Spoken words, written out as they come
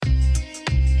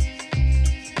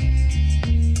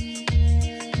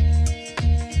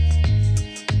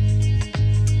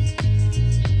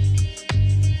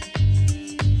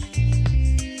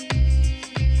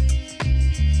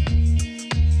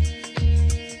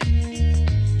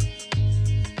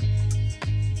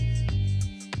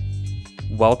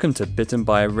welcome to Bitten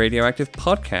by a Radioactive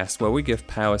podcast, where we give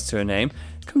powers to a name.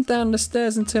 Come down the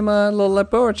stairs into my little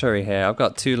laboratory here. I've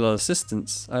got two little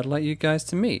assistants I'd like you guys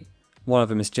to meet. One of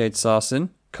them is Jade Sarson,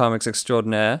 comics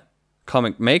extraordinaire,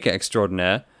 comic maker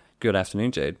extraordinaire. Good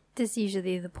afternoon, Jade. This is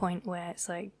usually the point where it's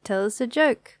like, tell us a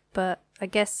joke, but I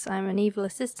guess I'm an evil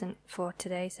assistant for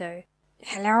today, so...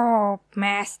 Hello,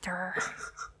 master.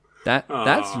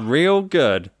 That's real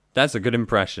good. That's a good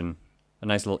impression. A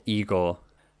nice little Igor.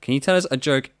 Can you tell us a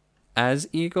joke as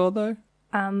Igor, though?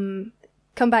 Come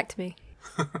back to me.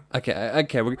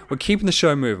 Okay, we're keeping the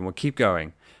show moving. We'll keep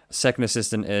going. Second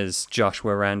assistant is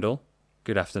Joshua Randall.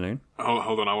 Good afternoon. Oh,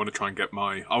 hold on. I want to try and get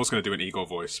my... I was going to do an Igor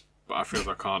voice, but I feel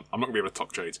I can't. I'm not going to be able to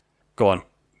top Jade. Go on.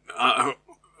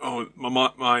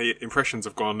 My impressions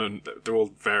have gone, and they're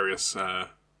all various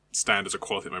standards of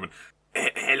quality at the moment.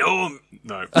 Hello?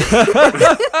 No.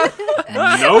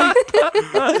 No.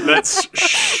 Let's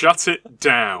shut it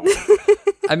down.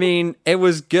 I mean, it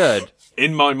was good.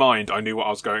 In my mind, I knew what I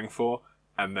was going for,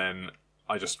 and then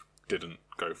I just didn't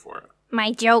go for it.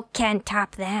 My joke can't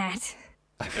top that.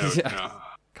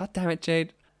 God damn it,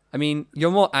 Jade. I mean,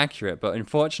 you're more accurate, but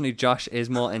unfortunately, Josh is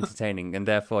more entertaining, and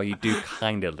therefore you do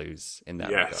kind of lose in that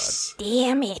regard.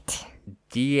 Damn it.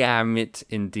 Damn it,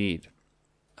 indeed.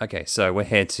 Okay, so we're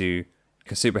here to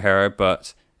a superhero,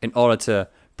 but in order to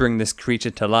bring this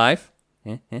creature to life,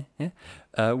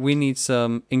 we need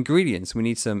some ingredients. We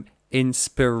need some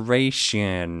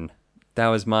inspiration. That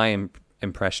was my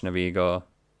impression of Igor.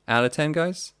 Out of 10,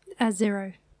 guys?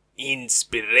 0.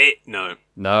 No.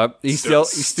 No, you still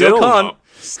can't. Not.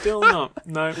 Still not.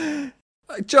 No.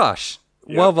 Josh,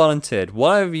 Yeah. well volunteered.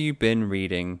 What have you been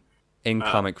reading in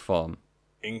comic form?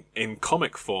 In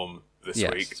comic form this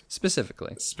week,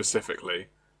 specifically,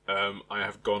 I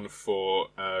have gone for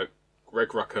Greg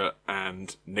Rucka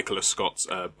and Nicholas Scott's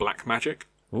Black Magic.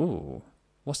 Ooh,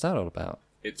 what's that all about?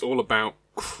 It's all about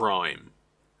crime,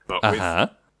 but with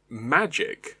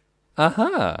magic.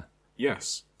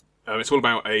 Yes. It's all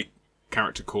about a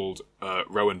character called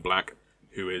Rowan Black,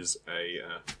 who is a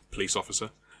police officer.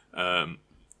 I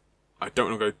don't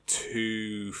want to go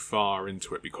too far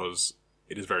into it because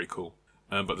it is very cool.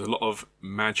 But there's a lot of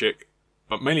magic.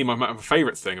 But mainly my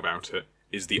favourite thing about it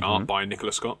is the art by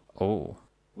Nicola Scott. Oh.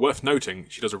 Worth noting,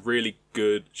 she does a really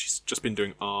good... She's just been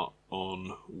doing art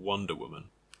on Wonder Woman.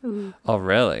 Ooh. Oh,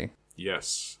 really?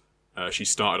 Yes. She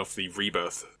started off the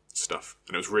Rebirth stuff,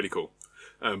 and it was really cool.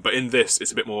 But in this,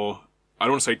 it's a bit more... I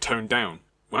don't want to say toned down.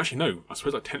 Well, actually, no. I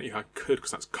suppose technically I could,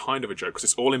 because that's kind of a joke, because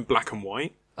it's all in black and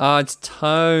white. Oh, it's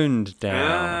toned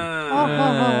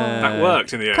down. That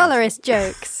worked in the end. Colorist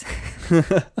jokes.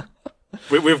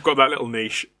 We've got that little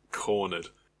niche cornered.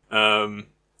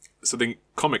 So the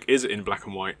comic is in black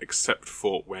and white, except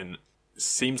for when it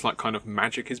seems like kind of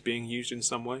magic is being used in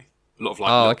some way. A lot of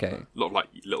like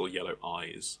little yellow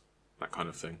eyes, that kind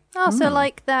of thing. Oh, so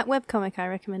like that webcomic I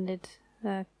recommended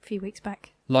a few weeks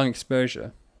back. Long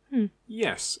exposure.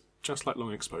 Yes, just like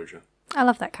long exposure. I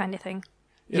love that kind of thing.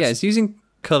 Yes. Yeah, it's using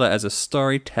color as a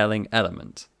storytelling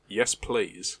element. Yes,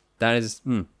 please. That is,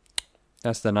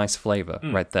 that's the nice flavor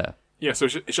right there. Yeah, so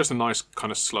it's just a nice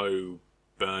kind of slow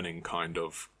burning kind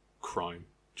of crime,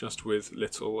 just with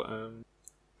little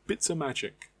bits of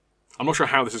magic. I'm not sure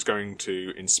how this is going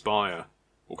to inspire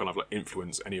or kind of like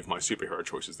influence any of my superhero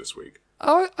choices this week.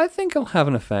 Oh, I think it'll have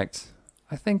an effect.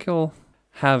 I think it'll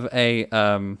have a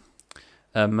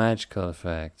magical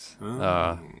effect.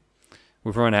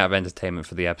 We've run out of entertainment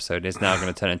for the episode. It's now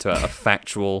going to turn into a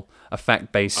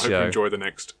fact-based I hope show. you enjoy the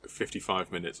next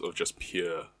 55 minutes of just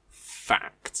pure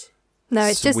fact. No,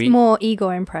 it's just more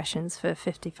Igor impressions for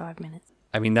 55 minutes.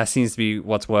 I mean, that seems to be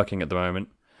what's working at the moment.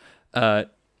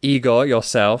 Igor,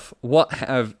 yourself, what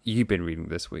have you been reading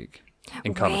this week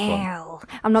in comic form? Well,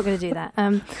 I'm not going to do that.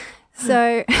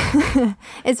 So,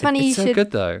 it's funny It's you so should...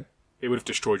 good, though. It would have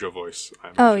destroyed your voice. I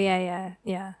Oh, imagine.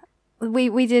 yeah.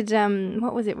 We did,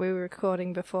 what was it we were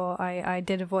recording before? I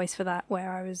did a voice for that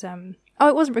where I was, it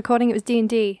wasn't recording, it was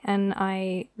D&D, and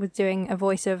I was doing a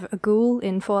voice of a ghoul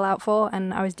in Fallout 4,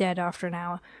 and I was dead after an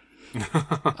hour.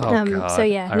 God, so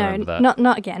yeah, I remember that.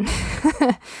 not again.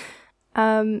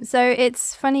 So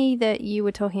it's funny that you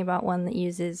were talking about one that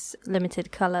uses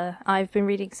limited color. I've been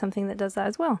reading something that does that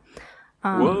as well.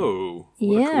 Whoa.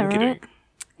 What yeah, a cool right.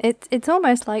 It's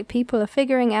almost like people are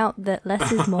figuring out that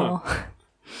less is more.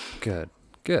 Good.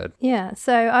 Yeah,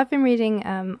 so I've been reading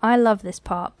I Love This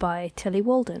Part by Tilly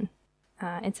Walden.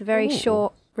 It's a very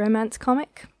short romance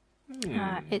comic.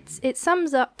 It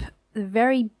sums up the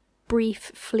very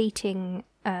brief, fleeting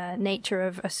nature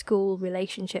of a school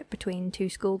relationship between two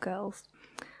schoolgirls.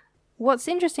 What's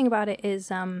interesting about it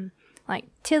is Like,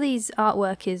 Tilly's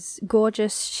artwork is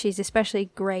gorgeous. She's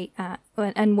especially great at,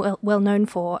 and well known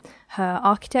for her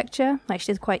architecture. Like, she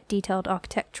does quite detailed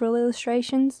architectural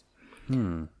illustrations.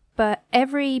 But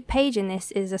every page in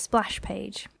this is a splash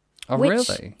page. Oh,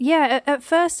 really? Yeah, at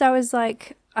first I was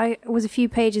like, I was a few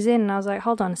pages in and I was like,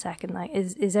 hold on a second, like,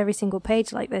 is every single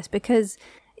page like this? Because,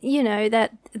 you know,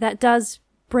 that does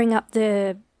bring up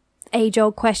the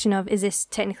age-old question of, is this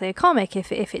technically a comic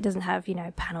if it doesn't have, you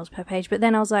know, panels per page? But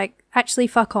then I was like, actually,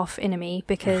 fuck off, Inami,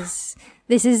 because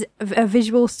this is a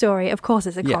visual story. Of course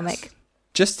it's a comic.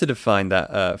 Just to define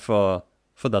that for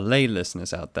the lay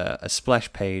listeners out there, a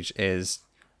splash page is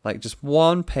like just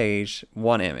one page,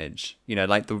 one image, you know,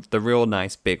 like the real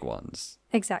nice big ones.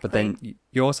 Exactly. But then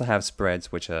you also have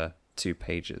spreads, which are 2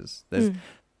 pages. There's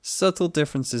subtle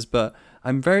differences, but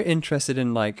I'm very interested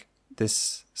in like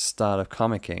this style of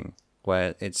comicking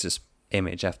where it's just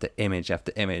image after image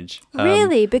after image.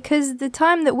 Really? Because the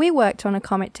time that we worked on a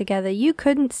comic together, you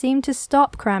couldn't seem to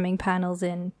stop cramming panels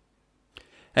in.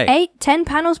 Hey, 8-10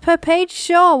 panels per page?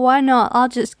 Sure, why not? I'll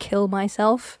just kill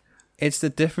myself. It's the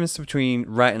difference between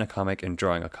writing a comic and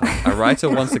drawing a comic. A writer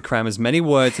wants to cram as many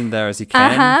words in there as he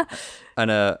can,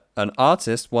 and an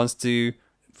artist wants to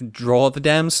draw the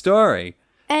damn story.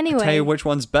 Anyway. I'll tell you which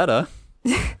one's better.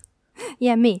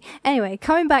 Yeah, me. Anyway,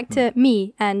 coming back to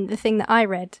me and the thing that I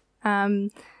read. I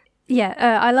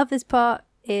love this part.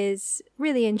 Is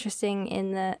really interesting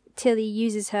in that Tilly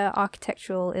uses her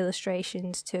architectural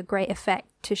illustrations to great effect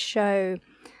to show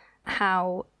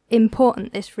how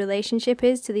important this relationship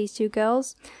is to these two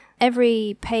girls.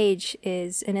 Every page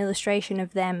is an illustration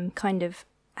of them kind of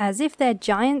as if they're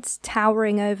giants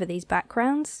towering over these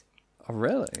backgrounds. Oh,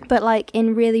 really? But like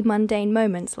in really mundane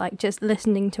moments, like just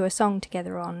listening to a song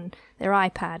together on their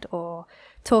iPad or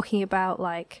talking about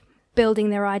like building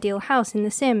their ideal house in The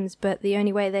Sims, but the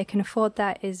only way they can afford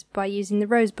that is by using the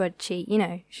Rosebud cheat, you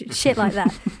know, shit like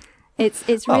that.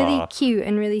 It's really cute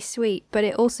and really sweet, but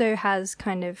it also has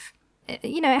kind of,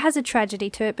 you know, it has a tragedy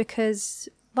to it because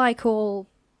like all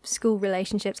school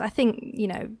relationships, I think, you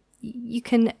know, you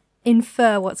can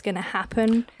infer what's going to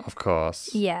happen. Of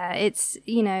course. Yeah, it's,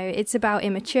 you know, it's about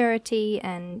immaturity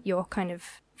and your kind of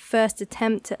first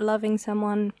attempt at loving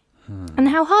someone and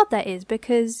how hard that is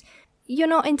because you're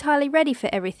not entirely ready for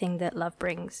everything that love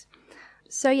brings.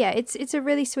 So yeah, it's a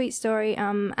really sweet story.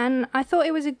 And I thought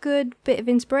it was a good bit of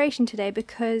inspiration today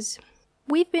because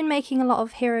we've been making a lot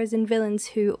of heroes and villains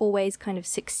who always kind of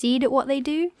succeed at what they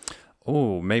do.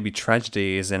 Oh, maybe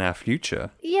tragedy is in our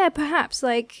future. Yeah, perhaps.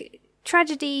 Like,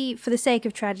 tragedy for the sake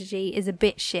of tragedy is a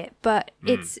bit shit, but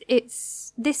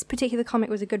it's this particular comic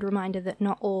was a good reminder that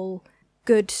not all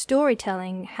good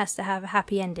storytelling has to have a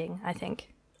happy ending, I think.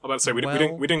 I'm about to say, we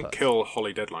didn't kill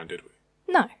Holly Deadline, did we?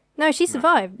 No, she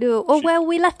survived. Well,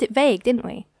 we left it vague, didn't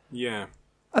we? Yeah.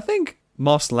 I think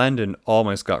Moss Landon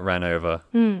almost got ran over.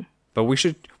 But we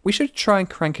should try and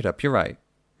crank it up. You're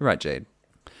right, Jade.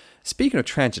 Speaking of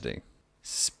tragedy,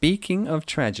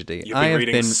 You've been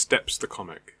reading Steps the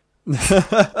comic.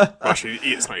 Actually,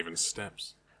 it's not even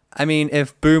Steps. I mean,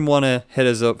 if Boom want to hit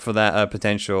us up for that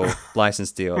potential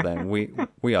license deal, then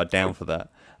we are down for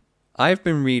that. I've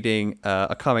been reading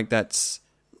a comic that's,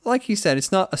 like you said,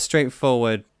 it's not a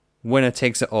straightforward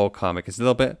winner-takes-it-all comic. It's a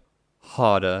little bit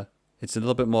harder. It's a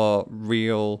little bit more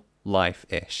real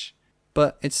life-ish.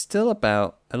 But it's still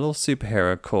about a little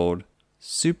superhero called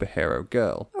Superhero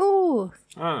Girl. Ooh.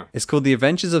 It's called The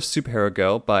Adventures of Superhero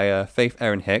Girl by Faith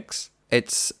Erin Hicks.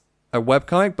 It's a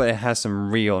webcomic, but it has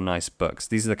some real nice books.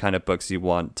 These are the kind of books you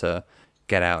want to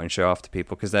get out and show off to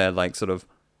people because they're like sort of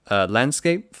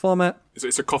landscape format.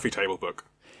 It's a coffee table book.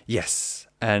 Yes,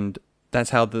 and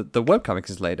that's how the webcomic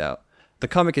is laid out. The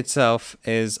comic itself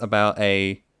is about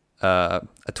a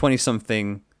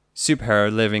 20-something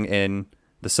superhero living in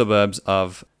the suburbs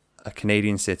of a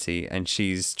Canadian city, and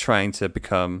she's trying to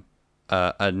become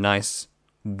a nice,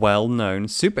 well-known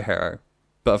superhero.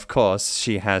 But of course,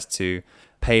 she has to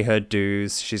pay her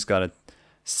dues. She's got to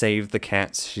save the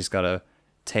cats. She's got to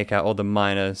take out all the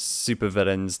minor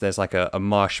supervillains. There's like a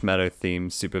marshmallow-themed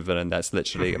supervillain that's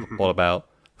literally all about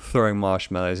throwing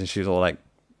marshmallows, and she's all like,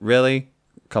 really?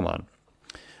 Come on.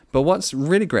 But what's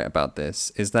really great about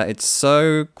this is that it's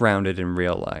so grounded in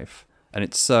real life, and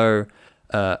it's so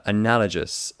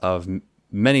analogous of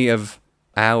many of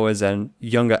ours and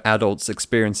younger adults'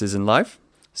 experiences in life.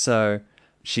 So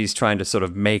she's trying to sort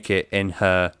of make it in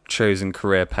her chosen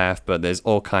career path, but there's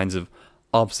all kinds of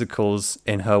obstacles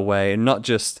in her way. And not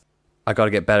just, I got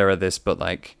to get better at this, but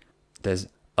like there's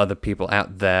other people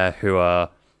out there who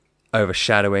are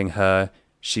overshadowing her.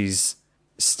 She's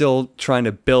still trying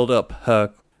to build up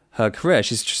her career.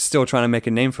 She's still trying to make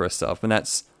a name for herself. And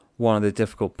that's one of the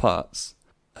difficult parts.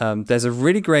 There's a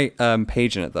really great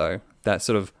page in it, though, that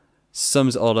sort of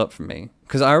sums it all up for me.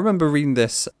 Because I remember reading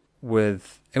this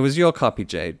it was your copy,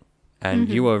 Jade, and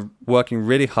you were working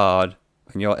really hard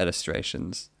on your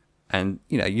illustrations. And,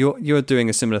 you're doing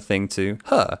a similar thing to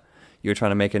her. You're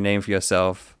trying to make a name for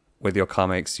yourself with your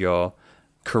comics, your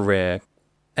career.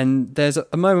 And there's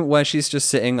a moment where she's just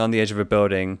sitting on the edge of a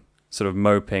building, sort of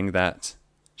moping that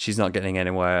she's not getting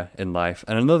anywhere in life.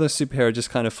 And another superhero just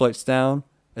kind of floats down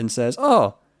and says,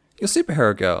 "Oh, you're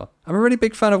superhero girl. I'm a really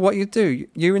big fan of what you do.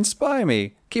 You inspire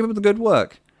me. Keep up the good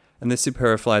work." And this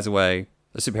superhero flies away.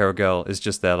 The superhero girl is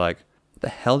just there like, "What the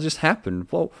hell just happened?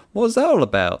 What was that all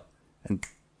about?" And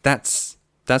that's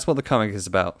what the comic is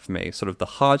about for me. Sort of the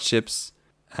hardships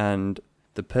and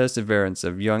the perseverance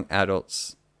of young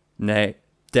adults, nay,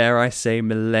 dare I say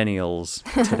millennials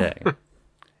today.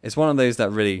 It's one of those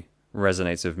that really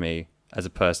resonates with me as a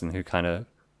person who kind of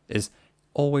is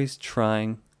always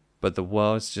trying, but the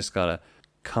world's just got to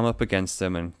come up against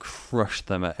them and crush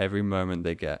them at every moment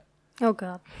they get. Oh,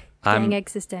 God. Getting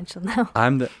existential now.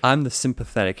 I'm the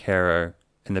sympathetic hero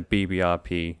in the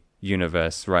BBRP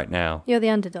universe right now. You're the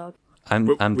underdog.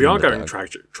 We are going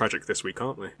tragic this week,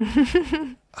 aren't we?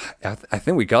 I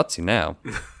think we got to now.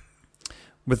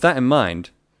 With that in mind,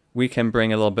 we can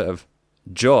bring a little bit of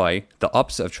joy, the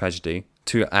opposite of tragedy,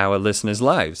 to our listeners'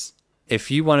 lives. If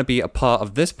you want to be a part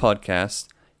of this podcast,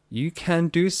 you can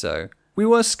do so. We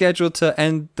were scheduled to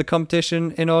end the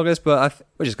competition in August, but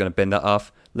we're just going to bin that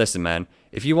off. Listen, man,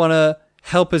 if you want to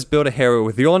help us build a hero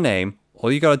with your name,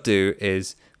 all you got to do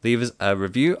is leave us a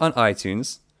review on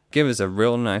iTunes. Give us a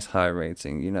real nice high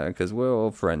rating, because we're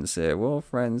all friends here. We're all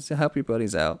friends. Help your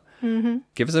buddies out. Mm-hmm.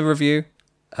 Give us a review.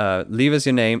 Leave us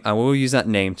your name, and we'll use that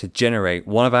name to generate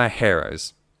one of our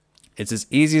heroes. It's as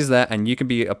easy as that, and you can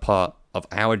be a part of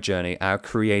our journey, our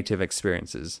creative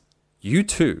experiences. You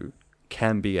too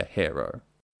can be a hero.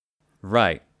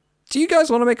 Right. Do you guys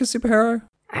want to make a superhero?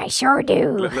 I sure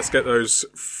do. Let's get those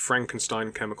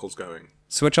Frankenstein chemicals going.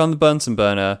 Switch on the Bunsen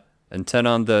burner and turn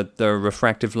on the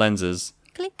refractive lenses.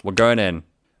 Click. We're going in.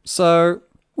 So,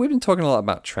 we've been talking a lot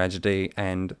about tragedy,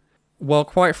 and, well,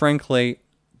 quite frankly,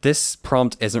 this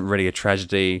prompt isn't really a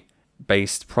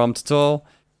tragedy-based prompt at all.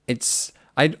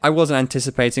 I wasn't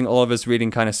anticipating all of us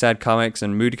reading kind of sad comics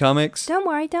and moody comics. Don't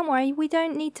worry. We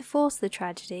don't need to force the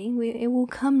tragedy. It will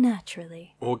come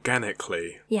naturally.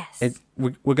 Organically. Yes.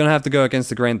 We're going to have to go against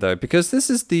the grain, though, because this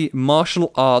is the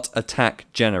martial art attack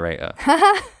generator.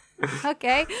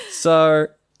 Okay. So,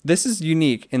 this is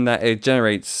unique in that it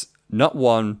generates not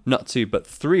one, not two, but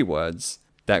 3 words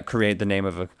that create the name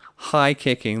of a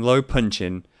high-kicking,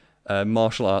 low-punching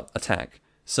martial art attack.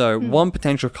 So, one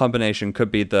potential combination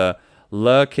could be the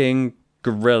lurking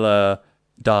gorilla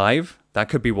dive. That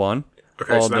could be one.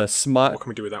 Okay, or so what can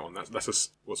we do with that one? That's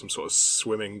some sort of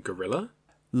swimming gorilla?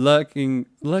 Lurking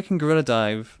gorilla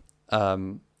dive. I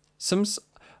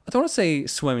don't want to say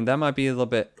swimming. That might be a little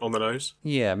bit on the nose.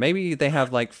 Yeah, maybe they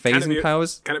have like phasing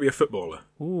powers. Can it be a footballer?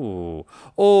 Ooh,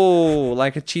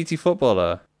 like a cheaty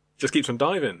footballer. Just keeps on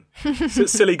diving.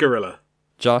 Silly gorilla.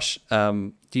 Josh,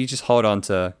 do you just hold on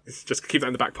to... Just keep that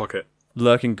in the back pocket.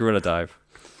 Lurking gorilla dive.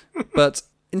 But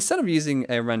instead of using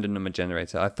a random number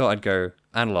generator, I thought I'd go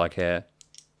analog here.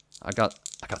 I got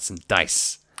some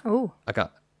dice. Oh. I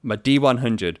got my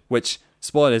D100, which,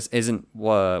 spoilers, isn't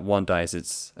one dice.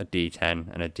 It's a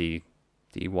D10 and a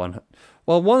D1.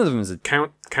 Well, one of them is a...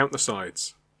 Count the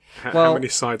sides. How many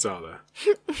sides are there?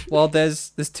 Well, there's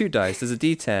 2 dice. There's a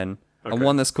D10 and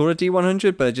one that's called a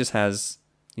D100, but it just has...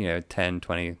 10,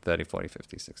 20, 30, 40,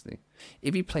 50, 60.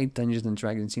 If you play Dungeons and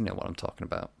Dragons, you know what I'm talking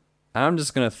about. I'm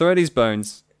just going to throw these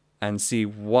bones and see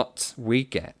what we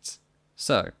get.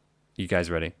 So, you guys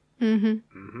ready?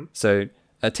 Mm-hmm. So,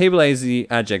 table A is the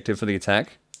adjective for the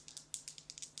attack.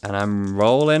 And I'm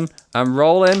rolling.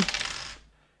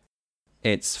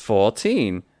 It's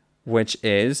 14, which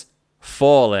is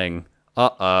falling.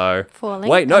 Uh-oh. Falling?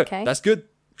 Wait, no, okay. That's good.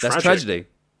 That's tragedy.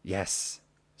 Yes.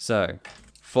 So,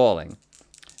 falling.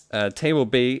 Table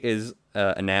B is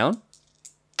a noun.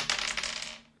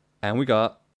 And we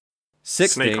got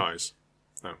 60. Snake eyes.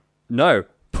 No,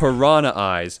 piranha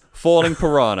eyes. Falling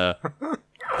piranha.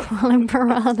 Falling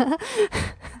piranha.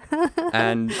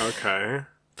 And okay.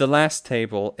 The last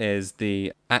table is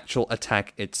the actual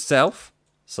attack itself.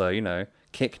 So,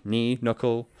 kick, knee,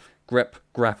 knuckle, grip,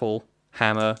 grapple,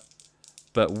 hammer.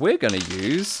 But we're going to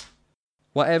use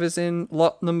whatever's in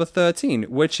lot number 13,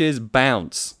 which is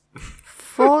bounce.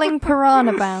 Falling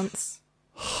piranha bounce.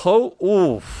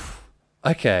 Oof.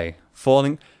 Okay,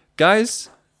 falling. Guys,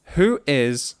 who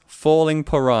is falling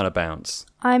piranha bounce?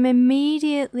 I'm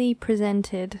immediately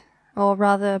presented or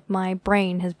rather my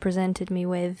brain has presented me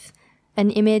with, an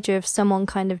image of someone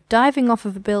kind of diving off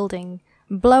of a building,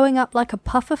 blowing up like a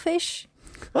pufferfish,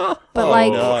 but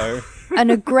an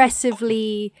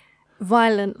aggressively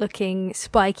violent-looking,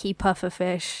 spiky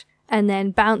pufferfish, and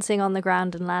then bouncing on the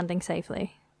ground and landing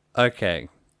safely. Okay.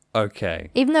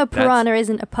 Even though piranha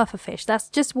isn't a pufferfish, that's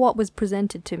just what was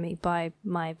presented to me by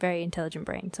my very intelligent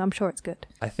brain, so I'm sure it's good.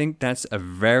 I think that's a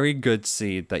very good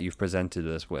seed that you've presented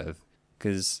us with,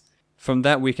 because from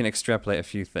that we can extrapolate a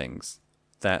few things.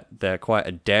 That they're quite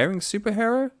a daring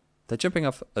superhero, they're jumping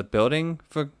off a building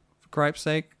for cripe's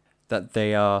sake, that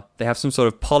they have some sort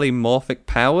of polymorphic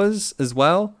powers as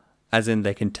well, as in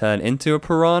they can turn into a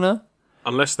piranha.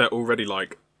 Unless they're already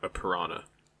like a piranha,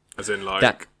 as in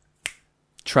like...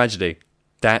 Tragedy.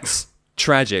 That's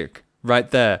tragic right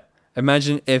there.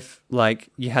 Imagine if, like,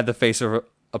 you had the face of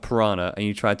a piranha and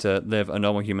you tried to live a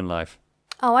normal human life.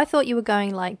 Oh, I thought you were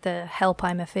going like the help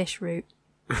I'm a fish route.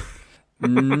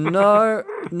 No,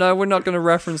 we're not going to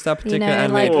reference that particular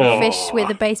animated fish with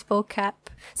a baseball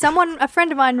cap. A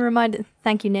friend of mine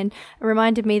thank you, Nin,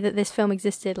 reminded me that this film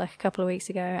existed like a couple of weeks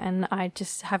ago, and I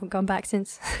just haven't gone back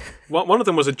since. One of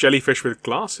them was a jellyfish with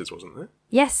glasses, wasn't there?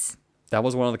 Yes. That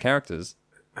was one of the characters.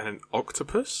 And an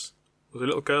octopus? Was a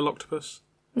little girl octopus?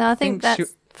 No, I think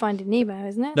that's Finding Nemo,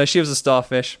 isn't it? No, she was a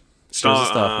starfish. She was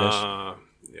a starfish.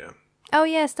 Yeah. Oh,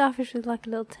 yeah, starfish with like a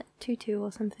little tutu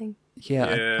or something.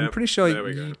 Yeah, I'm pretty sure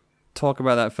you talk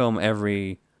about that film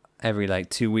every like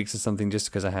 2 weeks or something just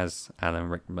because it has Alan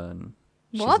Rickman.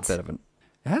 What? It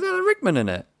has Alan Rickman in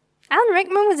it. Alan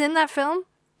Rickman was in that film?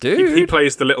 Dude. He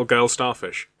plays the little girl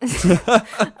starfish.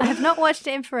 I have not watched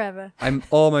it in forever. I'm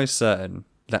almost certain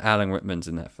that Alan Rickman's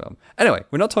in that film. Anyway,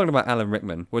 we're not talking about Alan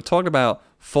Rickman. We're talking about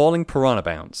Falling Piranha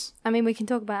Bounce. I mean, we can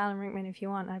talk about Alan Rickman if you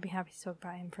want. I'd be happy to talk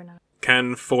about him for another.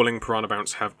 Can Falling Piranha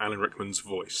Bounce have Alan Rickman's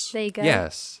voice? There you go.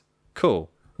 Yes.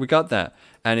 Cool. We got that.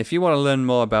 And if you want to learn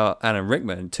more about Alan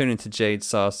Rickman, tune into Jade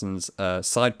Sarson's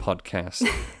side podcast,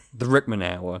 The Rickman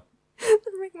Hour.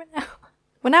 The Rickman Hour.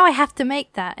 Well, now I have to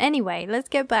make that. Anyway, let's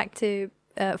get back to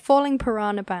Falling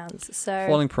Piranha Bounce.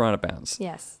 Falling Piranha Bounce.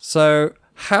 Yes. So,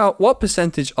 what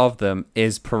percentage of them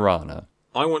is piranha?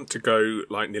 I want to go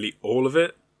like nearly all of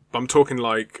it. I'm talking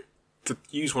like to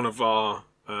use one of our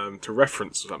to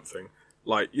reference something.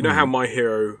 Like, you know how My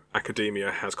Hero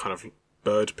Academia has kind of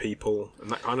bird people and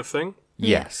that kind of thing?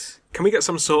 Yes. Can we get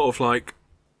some sort of like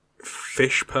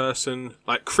fish person,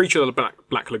 like Creature of the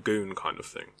Black Lagoon kind of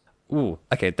thing? Ooh,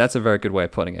 okay, that's a very good way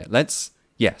of putting it.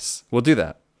 Yes, we'll do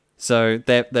that. So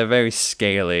they're very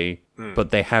scaly,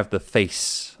 but they have the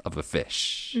face of a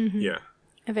fish. Mm-hmm. Yeah.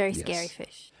 A very scary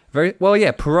fish.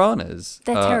 Piranhas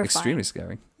They're are terrifying. extremely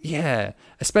scary. Yeah,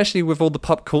 especially with all the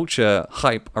pop culture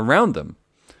hype around them.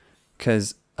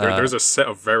 Because there's a set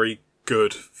of very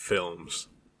good films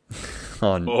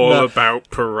all about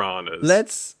piranhas.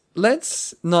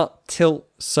 Let's not tilt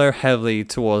so heavily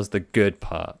towards the good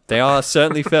part. They are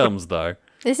certainly films, though.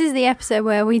 This is the episode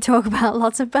where we talk about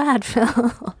lots of bad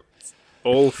films.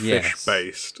 All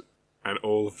fish-based and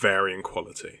all varying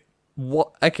quality.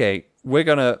 What? Okay, we're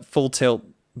gonna full tilt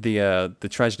the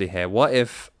tragedy here. What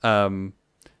if Falling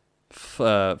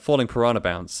Piranha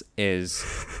Bounce is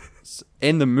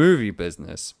in the movie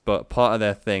business, but part of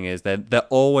their thing is they're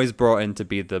always brought in to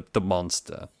be the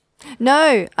monster?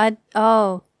 No,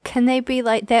 can they be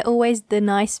like they're always the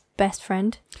nice best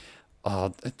friend?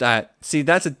 Oh, that's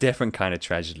a different kind of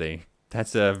tragedy.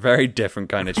 That's a very different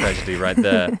kind of tragedy right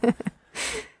there.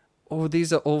 Oh,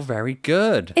 these are all very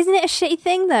good. Isn't it a shitty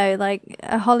thing though, like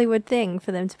a Hollywood thing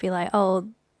for them to be like, oh,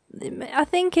 I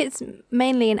think it's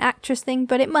mainly an actress thing,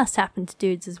 but it must happen to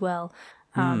dudes as well.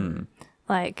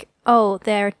 Like, oh,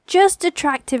 they're just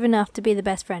attractive enough to be the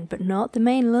best friend, but not the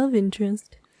main love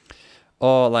interest.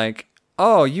 Or like,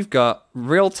 oh, you've got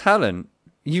real talent.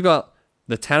 You got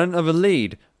the talent of a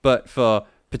lead, but for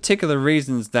particular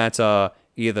reasons that are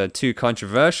either too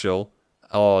controversial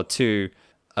or too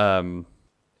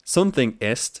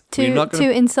something-ist. Too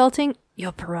insulting,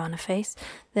 your piranha face.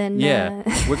 Then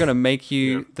we're gonna make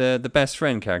you the best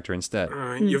friend character instead.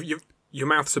 Your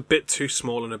mouth's a bit too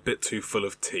small and a bit too full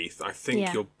of teeth. I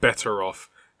think you're better off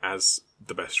as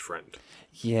the best friend.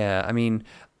 Yeah, I mean,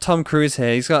 Tom Cruise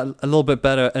here, he's got a little bit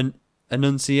better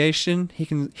enunciation. He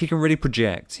can really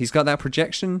project. He's got that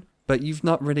projection, but you've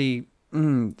not really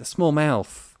the small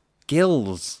mouth,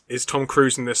 gills. Is Tom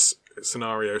Cruise in this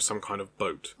scenario some kind of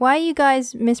boat? Why are you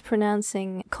guys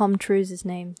mispronouncing Com Truise's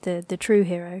name, the true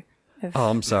hero?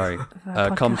 I'm sorry,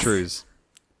 Com Truise.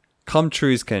 Com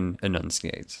Truise can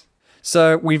enunciate.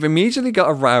 So we've immediately got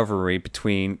a rivalry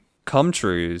between Com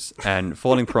Truise and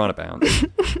Falling Piranha Bounce,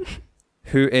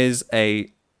 who is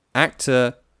a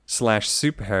actor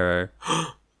superhero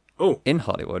in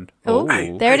Hollywood. Oh,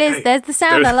 there it is. Hey, there's the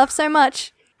sound I love so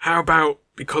much. How about,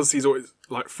 because he's always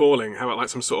like falling, how about like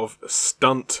some sort of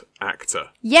stunt actor?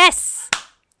 Yes!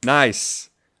 Nice.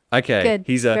 Okay, good.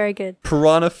 He's a very good.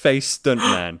 piranha face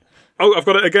stuntman. Oh, I've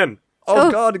got it again.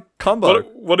 Oh God, combo.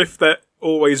 What if they're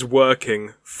always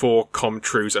working for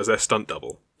Comtrues as their stunt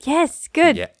double? Yes,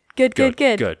 good. Yeah.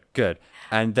 Good.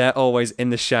 And they're always in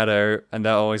the shadow, and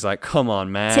they're always like, "Come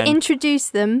on, man!" To introduce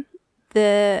them,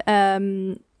 the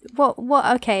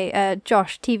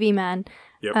Josh, TV man.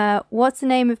 Yep. What's the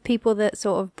name of people that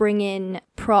sort of bring in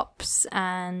props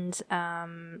and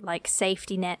like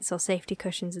safety nets or safety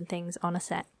cushions and things on a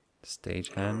set?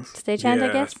 Stagehands. Stagehand,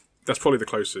 I guess. That's probably the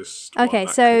closest. Okay,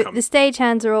 so the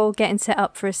stagehands are all getting set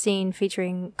up for a scene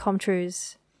featuring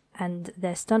Comtrues and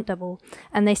their stunt double,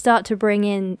 and they start to bring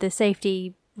in the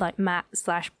safety like mat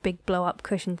 / big blow up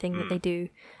cushion thing that they do,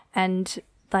 and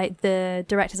like the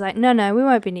director's like, no, we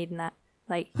won't be needing that.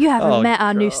 Like, you haven't met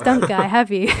our new stunt guy, have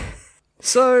you?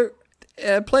 So,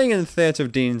 playing in the theatre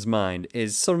of Dean's mind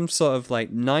is some sort of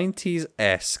like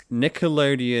 90s-esque,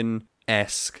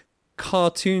 Nickelodeon-esque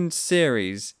cartoon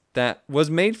series that was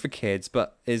made for kids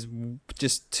but is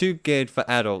just too geared for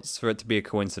adults for it to be a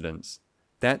coincidence.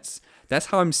 That's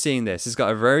how I'm seeing this. It's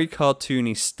got a very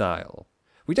cartoony style.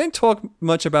 We don't talk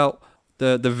much about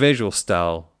the visual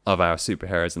style of our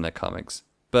superheroes in their comics,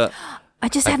 but I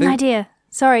just had an idea.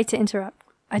 Sorry to interrupt.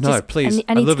 Please.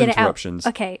 I need to get interruptions. It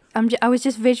out. Okay, I was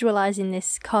just visualizing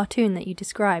this cartoon that you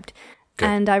described,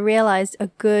 and I realized a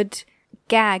good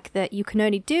gag that you can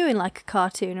only do in like a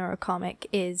cartoon or a comic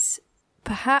is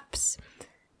perhaps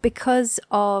because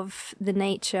of the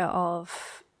nature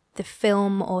of the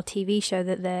film or TV show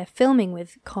that they're filming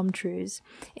with Comtrues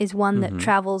is one that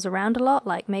travels around a lot.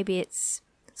 Like maybe it's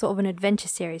sort of an adventure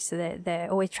series, so they're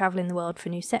always traveling the world for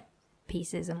new set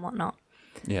pieces and whatnot.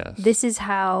 Yes. This is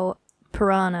how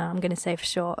Piranha, I'm going to say for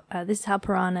short, this is how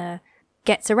Piranha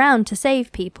gets around to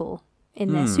save people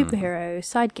in their superhero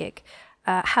side gig.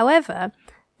 However,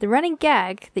 the running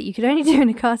gag that you could only do in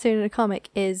a cartoon and a comic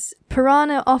is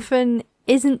Piranha often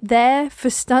isn't there for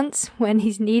stunts when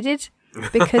he's needed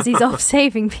because he's off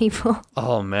saving people.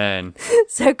 Oh, man.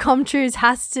 So Comtrues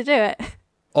has to do it.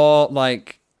 Or,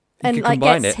 like,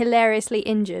 gets hilariously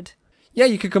injured. Yeah,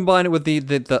 you could combine it with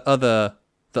the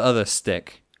other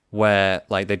stick where,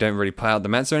 like, they don't really put out the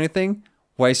mats or anything.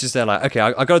 Where it's just there like, okay,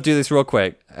 I got to do this real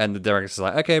quick. And the director's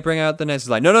like, okay, bring out the nets. He's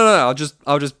like, no, I'll just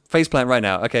faceplant right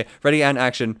now. Okay, ready and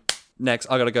action. Next,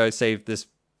 I got to go save this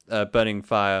burning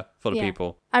fire full of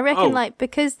people. I reckon, like,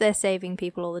 because they're saving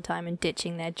people all the time and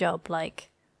ditching their job, like,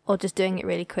 or just doing it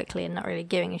really quickly and not really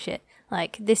giving a shit.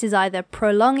 Like, this is either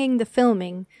prolonging the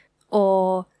filming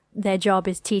or their job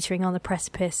is teetering on the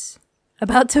precipice,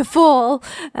 about to fall.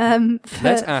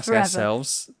 Let's ask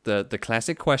ourselves the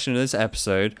classic question of this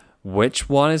episode. Which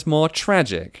one is more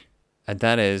tragic? And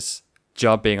that is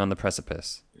job being on the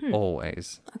precipice.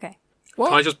 Always. Okay. What?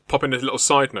 Can I just pop in a little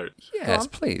side note? Yes,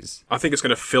 please. I think it's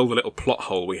going to fill the little plot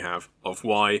hole we have of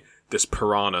why this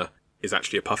piranha is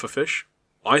actually a pufferfish.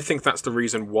 I think that's the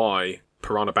reason why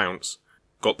Piranha Bounce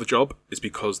got the job, is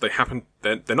because they're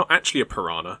not actually a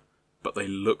piranha, but they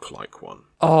look like one.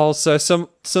 Oh, so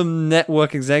some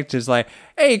network executive's like,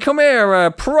 hey, come here,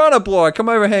 piranha boy, come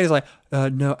over here. He's like,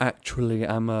 no, actually,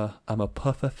 I'm a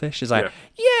pufferfish. He's like,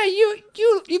 yeah,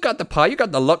 you got the part, you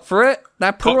got the look for it.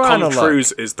 That piranha look.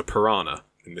 Comtrues is the piranha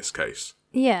in this case.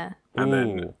 Yeah. And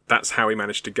then that's how he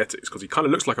managed to get it, is because he kind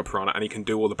of looks like a piranha and he can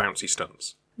do all the bouncy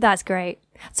stunts. That's great.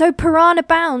 So Piranha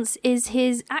Bounce is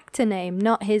his actor name,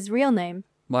 not his real name.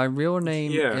 My real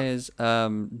name is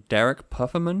Derek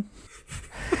Pufferman.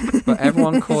 But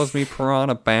everyone calls me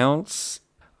Piranha Bounce.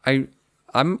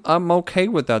 I'm okay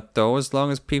with that though, as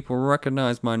long as people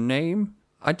recognize my name.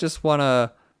 I just want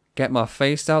to get my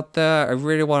face out there. I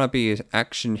really want to be an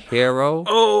action hero.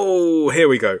 Oh, here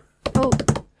we go. Oh,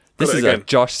 this is a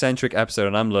Josh-centric episode,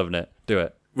 and I'm loving it. Do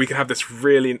it. We can have this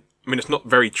really. I mean, it's not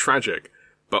very tragic,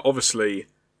 but obviously,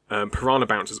 Piranha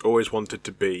Bounce has always wanted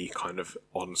to be kind of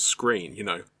on screen. You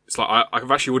know, it's like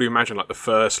I've actually already imagined like the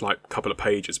first like couple of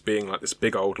pages being like this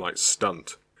big old like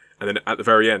stunt. And then at the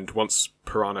very end, once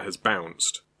Piranha has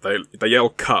bounced, they yell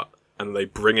cut and they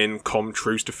bring in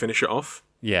Comtrues to finish it off.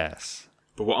 Yes.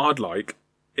 But what I'd like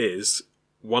is,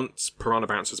 once Piranha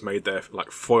Bounce has made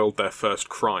foiled their first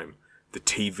crime, the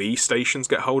TV stations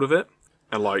get hold of it.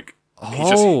 And like,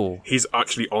 he's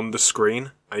actually on the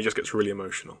screen and he just gets really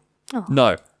emotional. Oh.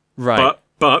 No. Right.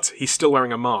 But he's still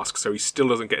wearing a mask, so he still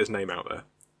doesn't get his name out there.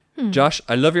 Josh,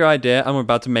 I love your idea. I'm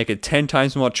about to make it 10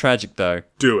 times more tragic, though.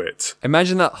 Do it.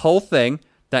 Imagine that whole thing,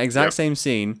 that exact same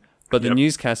scene, but the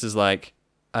newscaster's like,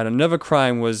 And another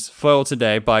crime was foiled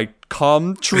today by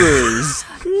Comtruz.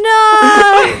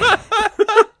 No!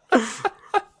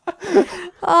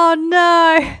 Oh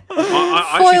no!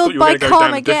 I Foiled by go Com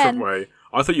down again. A different way.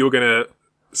 I thought you were going to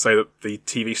say that the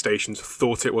TV stations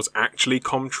thought it was actually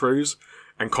Comtruz,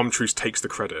 and Comtruz takes the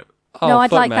credit. No, I'd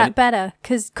fuck, like man. that better,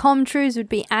 because Comtruz would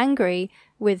be angry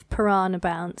with Piranha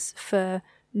Bounce for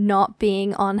not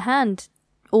being on hand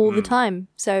all the time.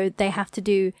 So they have to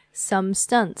do some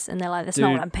stunts, and they're like, that's not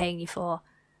Dude. what I'm paying you for.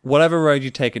 Whatever road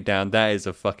you take it down, that is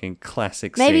a fucking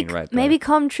classic Maybe scene right there. maybe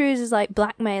Comtruz is like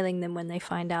blackmailing them when they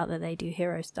find out that they do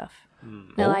hero stuff.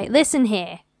 They're like, listen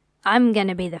here, I'm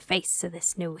gonna be the face of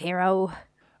this new hero.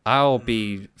 I'll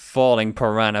be falling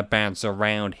Piranha Bounce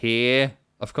around here.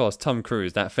 Of course, Tom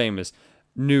Cruise, that famous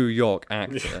New York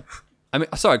actor. I mean,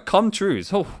 sorry,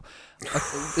 Comtruz. Oh,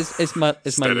 it's my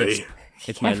Steady. list.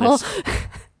 It's my Careful. list.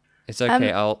 It's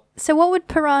okay. So what would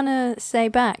Piranha say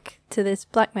back to this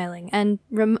blackmailing? And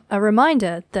a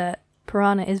reminder that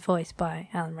Piranha is voiced by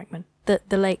Alan Rickman, the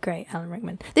late great Alan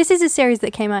Rickman. This is a series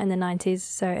that came out in the 90s,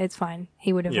 so it's fine.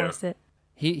 He would have voiced it.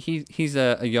 He's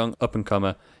a young up and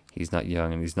comer. He's not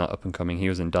young and he's not up and coming. He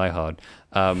was in Die Hard.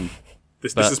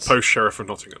 This is post Sheriff of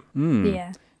Nottingham.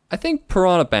 Yeah. I think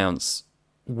Piranha Bounce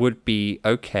would be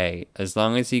okay as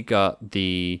long as he got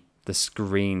the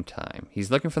screen time.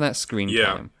 He's looking for that screen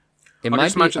time. It I might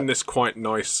just be imagine this quite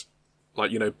nice,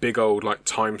 like, big old, like,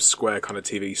 Times Square kind of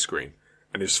TV screen,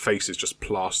 and his face is just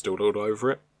plastered all over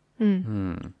it.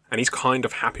 And he's kind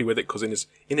of happy with it, because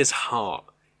in his heart,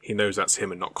 he knows that's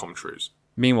him and not Comtruz.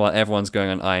 Meanwhile, everyone's going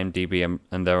on IMDb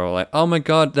and they're all like, "Oh my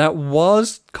god, that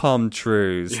was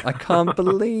Comtruz! I can't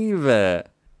believe it."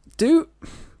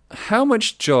 How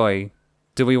much joy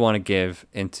do we want to give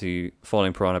into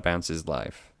Falling Piranha Bounce's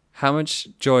life? How much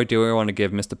joy do we want to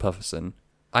give Mr. Pufferson?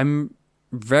 I'm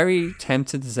very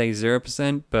tempted to say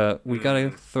 0%, but we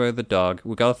gotta throw the dog.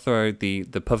 We gotta throw the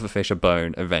pufferfish a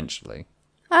bone eventually.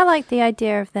 I like the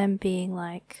idea of them being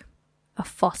like a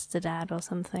foster dad or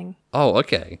something. Oh,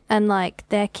 okay. And like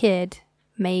their kid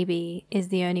maybe is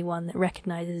the only one that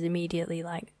recognizes immediately,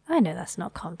 like, I know that's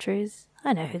not Comtruz.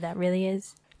 I know who that really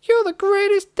is. You're the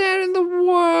greatest dad in the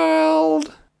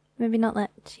world! Maybe not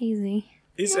that cheesy.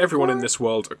 Is everyone in this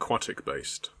world aquatic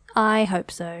based? I hope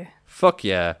so. Fuck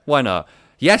yeah. Why not?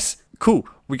 Yes, cool.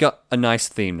 We got a nice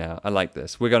theme now. I like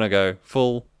this. We're gonna go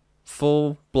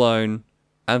full-blown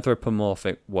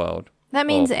anthropomorphic world. That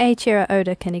means Eiichiro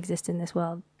Oda can exist in this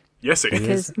world. Yes, it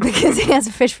is. Because he has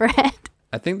a fish for a head.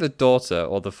 I think the daughter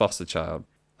or the foster child.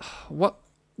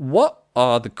 What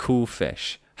are the cool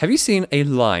fish? Have you seen a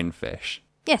lionfish?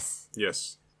 Yes.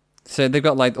 Yes. So they've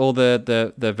got like all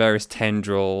the various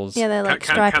tendrils. Yeah, they're like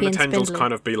Can stripy the and tendrils spindly.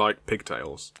 kind of be like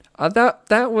pigtails?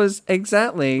 That was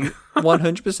exactly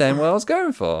 100% what I was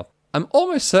going for. I'm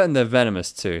almost certain they're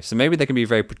venomous too, so maybe they can be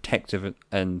very protective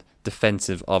and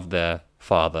defensive of their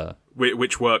father.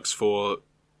 Which works for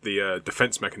the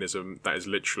defense mechanism that is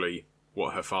literally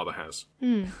what her father has.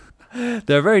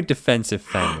 They're a very defensive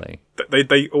family.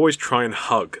 They always try and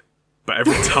hug, but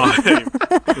every time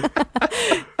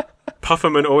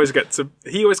Pufferman always gets a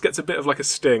bit of like a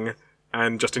sting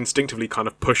and just instinctively kind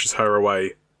of pushes her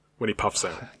away when he puffs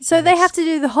out. So they have to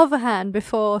do the hover hand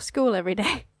before school every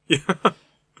day.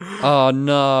 Oh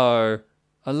no.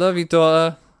 I love you,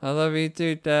 daughter. I love you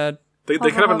too, Dad. They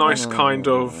can have a nice kind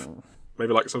of,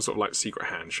 maybe like some sort of like secret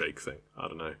handshake thing. I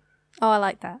don't know. Oh, I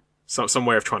like that. Some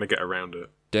way of trying to get around it.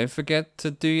 Don't forget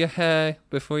to do your hair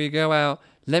before you go out.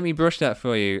 Let me brush that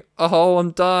for you. Oh,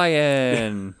 I'm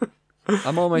dying.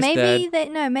 I'm almost dead.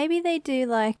 Maybe they do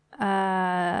like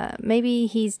maybe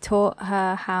he's taught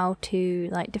her how to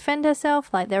like defend herself.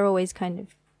 Like they're always kind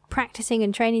of practicing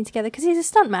and training together because he's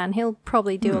a stuntman. He'll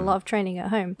probably do a lot of training at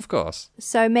home. Of course.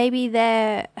 So maybe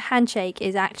their handshake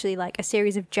is actually like a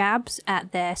series of jabs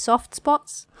at their soft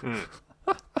spots.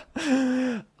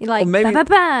 You're like maybe- ba ba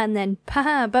ba and then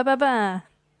pa ba ba ba.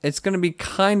 It's going to be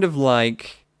kind of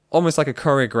like almost like a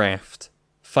choreographed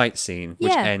fight scene,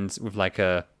 which Yeah. ends with like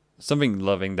something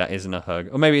loving that isn't a hug,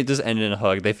 or maybe it does end in a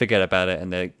hug. They forget about it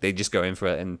and they just go in for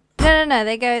it. And No.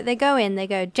 They go in. They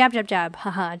go jab jab jab,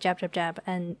 haha, jab jab jab,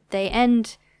 and they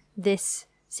end this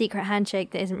secret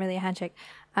handshake that isn't really a handshake,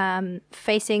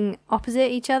 facing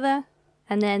opposite each other,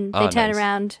 and then they turn nice.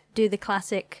 around, do the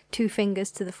classic 2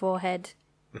 fingers to the forehead.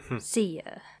 See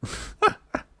ya.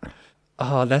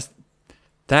 oh,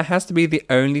 that has to be the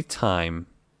only time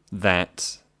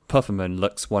that Pufferman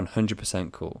looks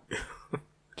 100% cool.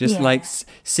 Just Yeah. like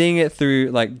seeing it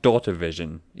through like daughter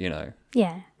vision, you know.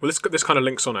 Yeah. Well, this kind of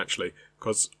links on actually,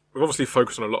 because we've obviously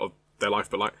focused on a lot of their life,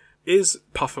 but like, is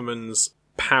Pufferman's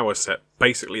power set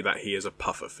basically that he is a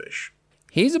pufferfish?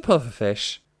 He's a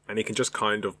pufferfish. And he can just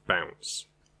kind of bounce.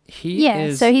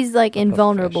 So he's like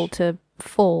invulnerable to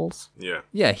falls.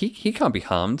 Yeah, he can't be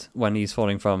harmed when he's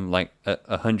falling from like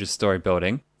a 100-story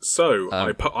building. So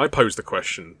I pose the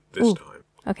question this time.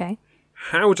 Okay.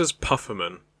 How does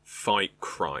Pufferman fight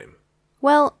crime?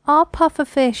 Well, our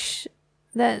pufferfish,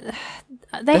 they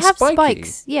have spiky.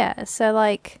 spikes. Yeah, so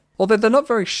like. Although they're not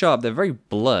very sharp, they're very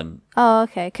blunt. Oh,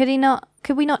 okay. Could we not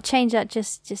change that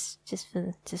just for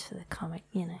the comic?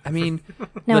 You know. I mean,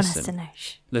 no one has to know.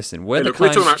 Listen, we're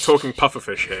talking about talking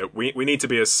pufferfish here. We need to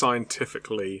be as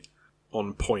scientifically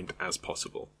on point as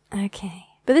possible. Okay.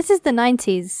 But this is the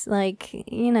 90s, like,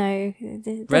 you know,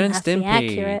 it Ren and has to be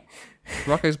accurate.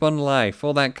 Rocko's Modern Life,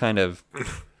 all that kind of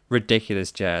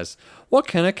ridiculous jazz. What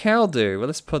can a cow do? Well,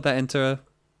 let's put that into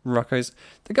Rocko's...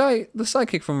 The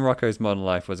sidekick from Rocko's Modern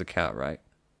Life was a cow, right?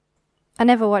 I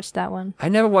never watched that one. I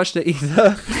never watched it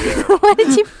either. Why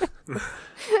did you...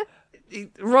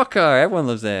 Rocko, everyone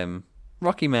loves him.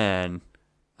 Rocky Man.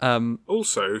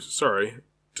 Also, sorry,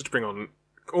 just to bring on...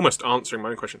 Almost answering my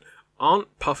own question...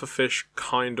 Aren't pufferfish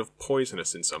kind of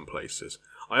poisonous in some places?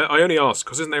 I only ask,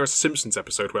 because isn't there a Simpsons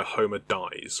episode where Homer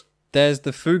dies? There's the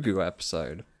Fugu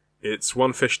episode. It's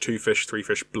 1 fish, 2 fish, 3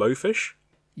 fish, blowfish?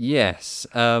 Yes.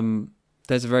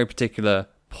 There's a very particular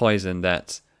poison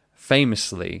that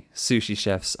famously sushi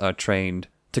chefs are trained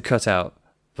to cut out,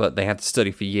 but they have to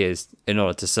study for years in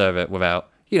order to serve it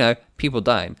without, people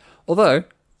dying. Although,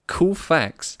 cool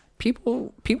facts,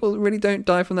 people really don't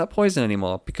die from that poison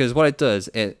anymore, because what it does,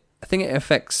 I think it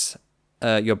affects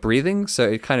your breathing, so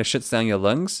it kind of shuts down your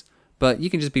lungs. But you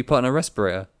can just be put on a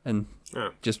respirator and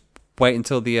just wait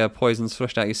until the poison's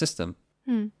flushed out your system.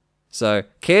 So,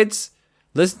 kids,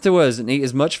 listen to us and eat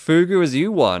as much fugu as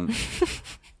you want.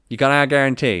 You got our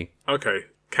guarantee. Okay,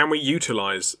 can we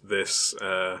utilize this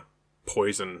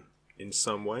poison in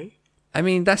some way? I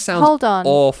mean, that sounds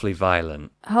awfully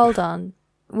violent. Hold on.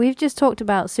 We've just talked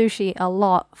about sushi a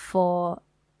lot for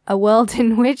a world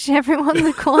in which everyone's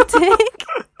aquatic.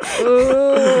 God,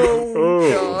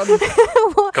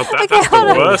 that's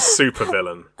the worst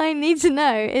supervillain. I need to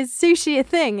know, is sushi a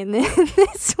thing in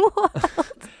this world?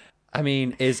 I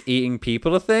mean, is eating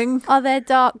people a thing? Are there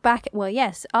dark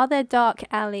are there dark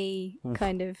alley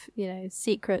kind of,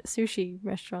 secret sushi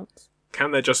restaurants?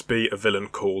 Can there just be a villain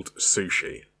called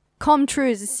Sushi?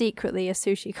 Comtruz is secretly a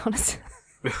sushi connoisseur.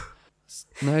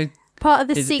 No. Part of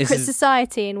the secret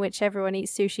society in which everyone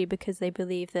eats sushi because they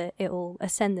believe that it will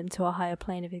ascend them to a higher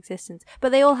plane of existence.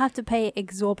 But they all have to pay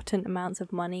exorbitant amounts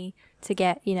of money to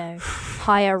get,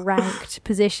 higher ranked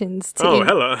positions.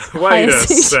 Hello. Wait a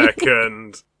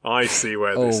second. I see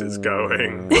where this is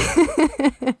going.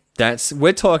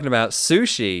 We're talking about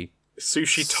sushi.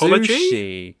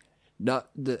 Sushitology?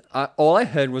 Sushi. All I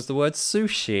heard was the word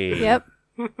sushi. Yep.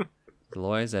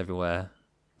 Lawyers everywhere.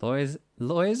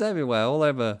 Lawyers everywhere, all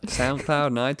over SoundCloud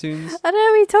and iTunes. I don't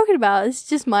know what you're talking about. It's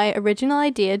just my original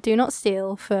idea, do not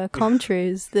steal, for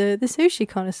Comtruz, the sushi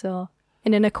connoisseur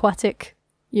in an aquatic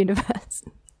universe.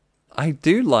 I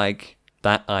do like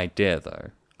that idea,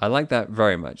 though. I like that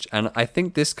very much. And I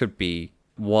think this could be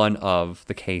one of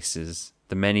the cases,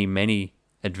 the many, many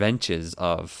adventures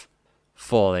of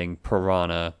falling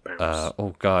piranha.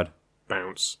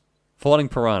 Bounce. Falling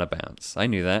piranha bounce. I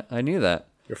knew that.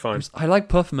 You're fine. I like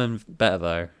Pufferman better,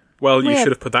 though. Well, you should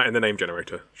have put that in the name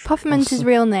generator. Pufferman's his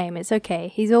real name. It's okay.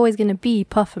 He's always going to be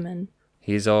Pufferman.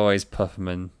 He's always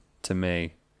Pufferman to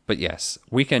me. But yes,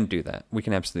 we can do that. We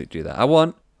can absolutely do that. I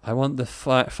want the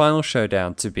final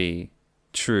showdown to be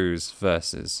Truz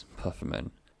versus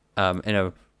Pufferman.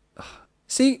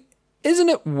 See, isn't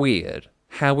it weird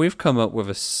how we've come up with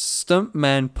a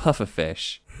stuntman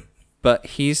pufferfish, but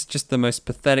he's just the most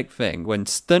pathetic thing when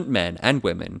stuntmen and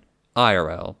women,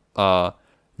 IRL, are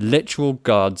literal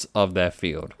gods of their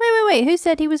field. Wait. Who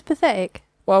said he was pathetic?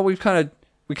 Well, we kind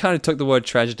of took the word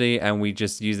tragedy and we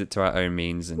just used it to our own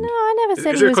means. And no, I never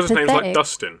said he was pathetic. Is it because his name's like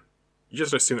Dustin? You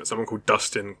just assume that someone called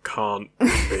Dustin can't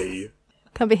be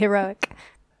heroic.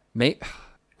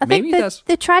 I think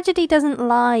the tragedy doesn't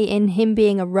lie in him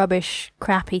being a rubbish,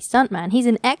 crappy stuntman. He's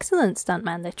an excellent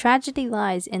stuntman. The tragedy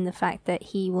lies in the fact that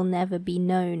he will never be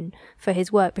known for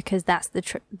his work, because that's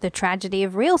the tragedy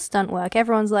of real stunt work.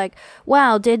 Everyone's like,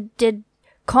 wow, did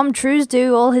Comtruz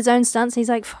do all his own stunts? He's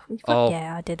like,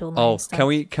 yeah, I did all my own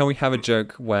stunts. Can we have a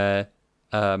joke where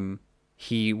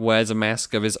he wears a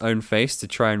mask of his own face to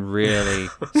try and really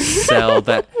sell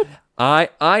that I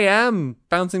am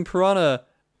bouncing piranha.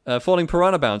 Falling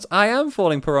piranha bounce. I am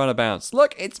falling piranha bounce.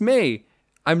 Look, it's me.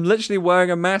 I'm literally wearing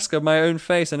a mask of my own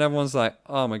face, and everyone's like,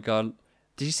 "Oh my god,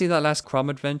 did you see that last Crom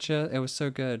adventure? It was so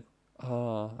good.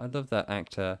 Oh, I love that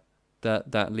actor,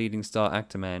 that leading star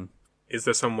actor man. Is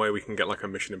there some way we can get like a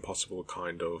Mission Impossible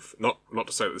kind of... Not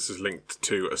to say that this is linked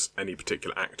to any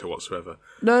particular actor whatsoever.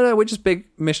 No, we're just big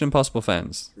Mission Impossible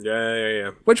fans.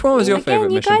 Yeah. Which one was your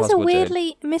favourite Mission Impossible, you guys are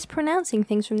weirdly mispronouncing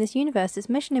things from this universe. It's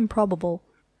Mission Improbable.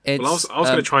 Well, I was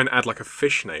going to try and add like a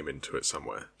fish name into it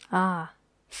somewhere.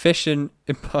 Fission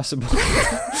Impossible.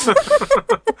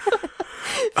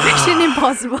 Fiction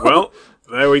Impossible. Well,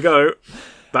 there we go.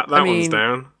 That one's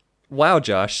down. Wow,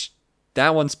 Josh.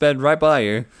 That one sped right by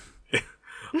you.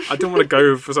 I don't want to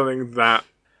go for something that...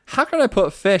 How can I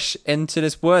put fish into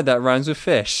this word that rhymes with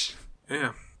fish?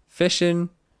 Yeah. Fission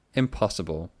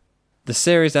Impossible. The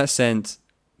series that sent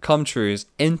Comtrues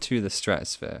into the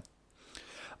stratosphere.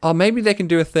 Oh, maybe they can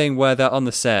do a thing where they're on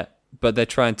the set, but they're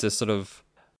trying to sort of...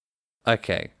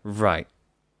 Okay, right.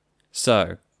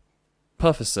 So,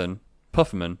 Puffington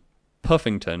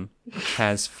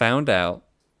has found out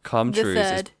Comtrues... The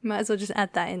third. Might as well just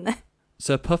add that in there.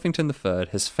 So Puffington III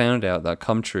has found out that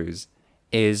Comtrues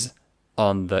is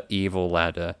on the evil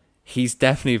ladder. He's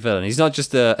definitely a villain. He's not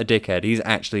just a dickhead. He's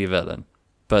actually a villain.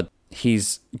 But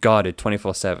he's guarded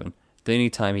 24/7. The only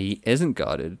time he isn't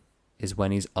guarded is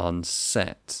when he's on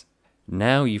set.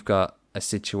 Now you've got a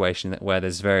situation where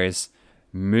there's various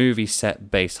movie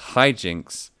set-based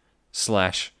hijinks /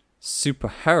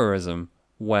 superheroism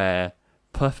where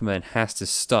Puffman has to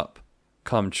stop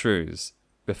Comtrues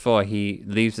before he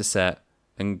leaves the set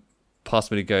and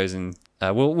possibly goes and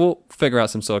we'll figure out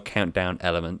some sort of countdown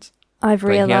element. I've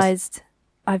realised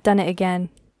I've done it again.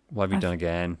 What have you done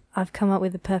again? I've come up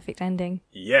with the perfect ending.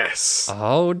 Yes.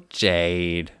 Oh,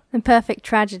 Jade. The perfect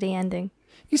tragedy ending.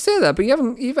 You say that, but you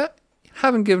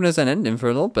haven't given us an ending for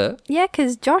a little bit. Yeah,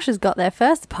 because Josh has got there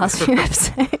first the past few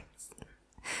episodes.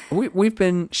 We've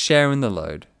been sharing the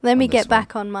load. Let me get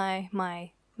back on my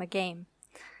game.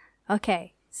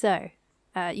 Okay, so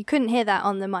you couldn't hear that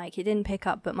on the mic. It didn't pick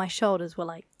up, but my shoulders were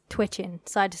like twitching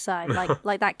side to side,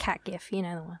 like that cat gif. You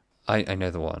know the one. I know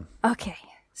the one. Okay,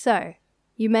 so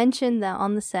you mentioned that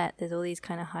on the set there's all these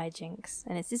kind of hijinks,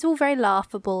 and it's all very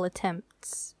laughable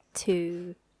attempts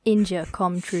to injure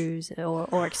Comtrues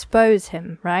or expose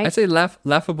him, right? I'd say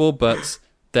laughable, but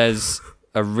there's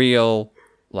a real,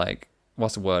 like,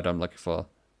 what's the word I'm looking for?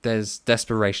 There's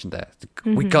desperation there.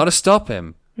 Mm-hmm. We gotta stop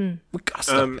him. We gotta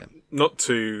stop him. Not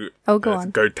to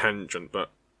go tangent,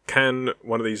 but can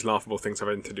one of these laughable things have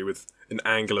anything to do with an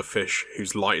angular fish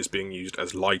whose light is being used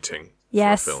as lighting for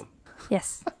a film?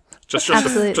 Yes. Just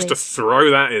to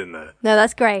throw that in there. No,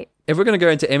 that's great. If we're going to go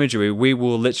into imagery, we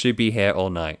will literally be here all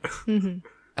night. Mm-hmm.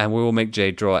 And we will make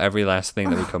Jade draw every last thing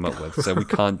that we come up with. So we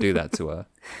can't do that to her.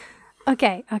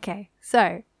 Okay.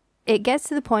 So it gets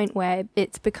to the point where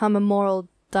it's become a moral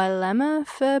dilemma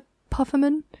for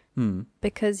Pufferman.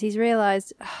 Because he's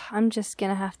realised, I'm just going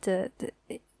to have to...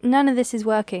 None of this is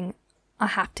working. I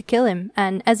have to kill him.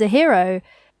 And as a hero,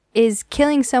 is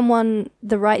killing someone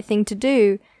the right thing to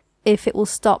do if it will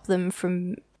stop them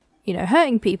from,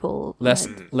 hurting people?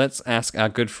 Let's ask our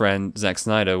good friend Zack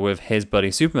Snyder with his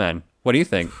buddy Superman. What do you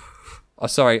think? Oh,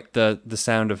 sorry, the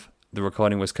sound of the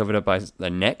recording was covered up by the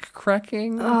neck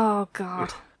cracking. Oh,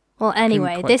 God. Well,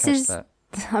 anyway, this is... That.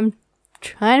 I'm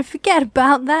trying to forget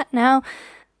about that now.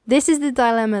 This is the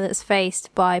dilemma that's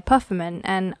faced by Pufferman,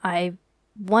 and I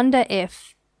wonder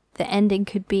if the ending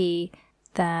could be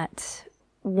that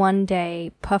one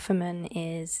day Pufferman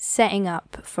is setting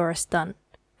up for a stunt,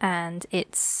 and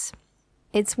it's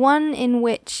one in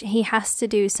which he has to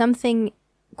do something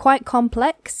quite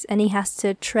complex, and he has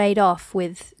to trade off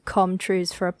with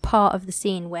Comtrues for a part of the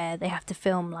scene where they have to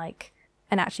film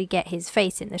and actually get his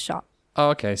face in the shot. Oh,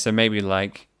 okay, so maybe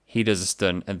he does a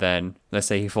stunt, and then let's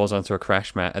say he falls onto a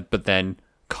crash mat, but then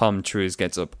Comtrues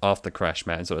gets up off the crash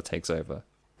mat and sort of takes over.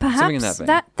 Perhaps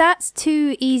that's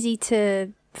too easy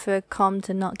for Com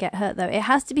to not get hurt, though. It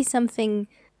has to be something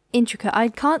intricate. I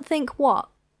can't think what.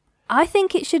 I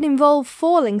think it should involve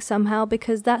falling somehow,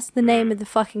 because that's the name of the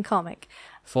fucking comic.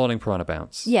 Falling Piranha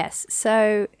Bounce. Yes,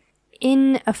 so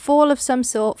in a fall of some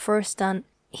sort for a stunt,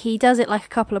 he does it a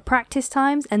couple of practice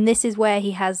times, and this is where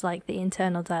he has the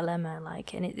internal dilemma,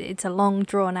 and it's a long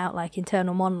drawn out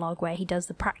internal monologue where he does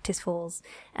the practice falls,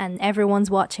 and everyone's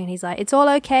watching. He's like, "It's all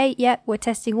okay. Yep, we're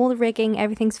testing all the rigging.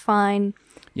 Everything's fine."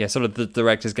 Yeah, sort of the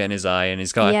director's getting his eye, and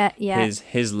he's got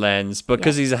his lens, but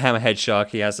because he's a hammerhead shark,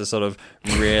 he has to sort of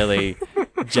really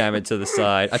jam it to the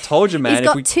side. I told you, man.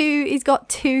 He's got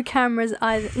two cameras,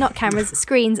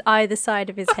 screens either side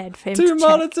of his head for him to check. 2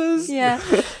 monitors. Yeah.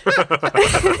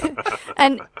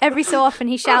 And every so often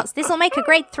he shouts, "This will make a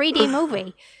great 3D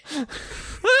movie."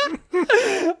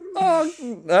 Oh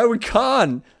no, we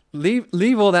can't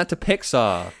leave all that to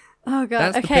Pixar. Oh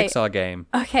god, that's the Pixar game.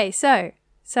 Okay, so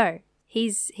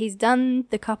He's done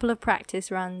the couple of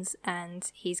practice runs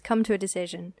and he's come to a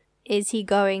decision. Is he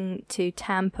going to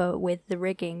tamper with the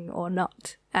rigging or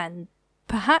not? And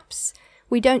perhaps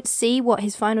we don't see what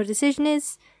his final decision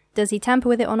is. Does he tamper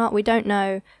with it or not? We don't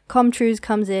know. Comtruise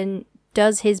comes in,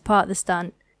 does his part of the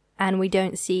stunt, and we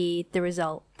don't see the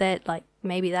result. That, like,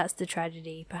 maybe that's the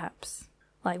tragedy, perhaps.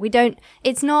 Like, we don't...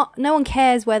 It's not... No one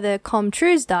cares whether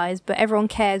Comtruise dies, but everyone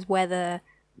cares whether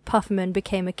Pufferman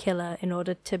became a killer in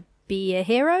order to be a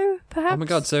hero, perhaps? Oh my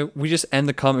god, so we just end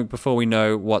the comic before we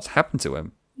know what's happened to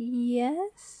him?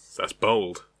 Yes. That's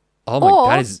bold. Oh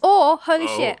my, that is... Or, holy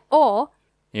shit, or...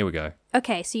 Here we go.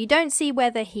 Okay, so you don't see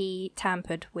whether he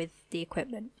tampered with the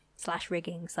equipment,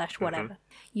 /rigging, /whatever.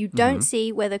 You don't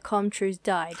see whether Comtruise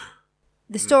died.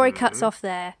 The story cuts off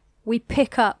there. We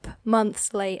pick up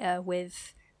months later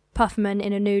with Pufferman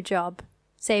in a new job,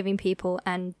 saving people,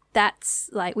 and that's,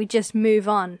 like, we just move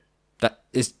on.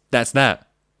 That's that.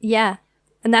 Yeah,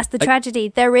 and that's the tragedy.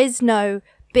 There is no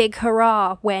big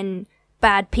hurrah when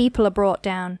bad people are brought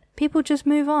down. People just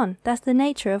move on. That's the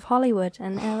nature of Hollywood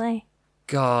and LA.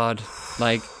 God,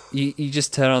 like, you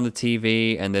just turn on the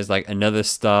TV and there's, like, another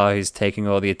star who's taking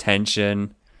all the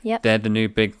attention. Yep. They're the new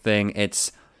big thing.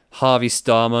 It's Harvey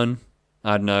Starman.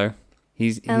 I don't know.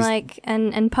 He's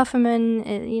and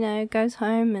Pufferman, goes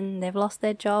home and they've lost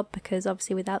their job because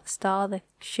obviously without the star, the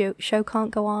show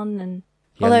can't go on. And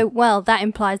although, well, that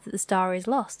implies that the star is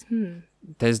lost.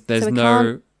 There's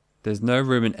no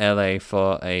room in LA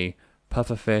for a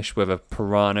pufferfish with a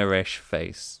piranha-ish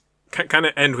face. Can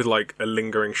it end with, like, a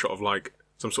lingering shot of, like,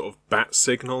 some sort of bat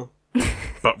signal,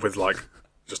 but with, like,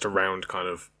 just a round kind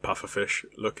of pufferfish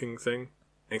looking thing?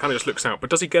 And he kind of just looks out. But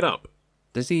does he get up?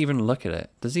 Does he even look at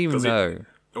it? Does he even know?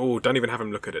 Oh, don't even have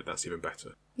him look at it. That's even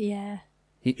better. Yeah.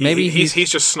 He's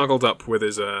just snuggled up with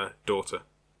his daughter.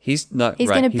 He's going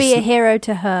to be a hero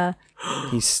to her.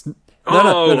 No.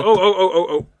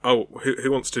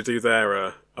 Who wants to do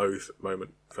their oath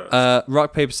moment first?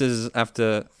 Rock, paper, scissors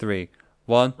after 3.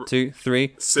 1, 2,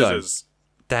 3. Scissors.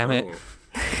 Damn it.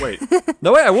 Wait.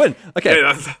 No, wait, I win. Okay.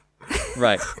 Yeah,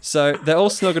 Right. So they're all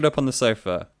snuggled up on the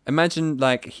sofa. Imagine,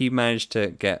 like, he managed to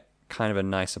get kind of a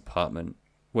nice apartment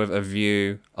with a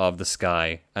view of the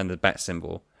sky and the bat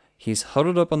symbol. He's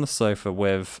huddled up on the sofa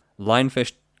with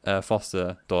Lionfish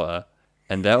foster daughter,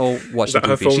 and they're all watching TV. Is that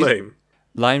her full name?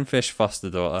 Lionfish foster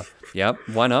daughter. Yep.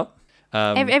 Why not?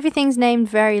 Everything's named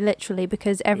very literally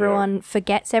because everyone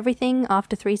forgets everything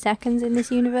after 3 seconds in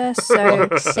this universe, so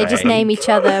they just name each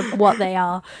other what they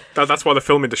are. That's why the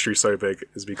film industry is so big,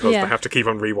 is because they have to keep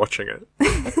on rewatching it.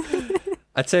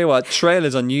 I tell you what,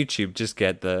 trailers on YouTube just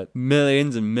get the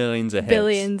millions and millions of hits.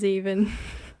 Billions even.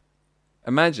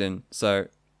 Imagine, so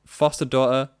foster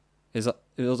daughter is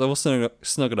all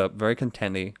snuggled up very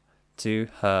contently to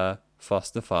her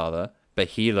foster father, but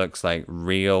he looks like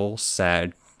real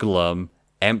sad, glum,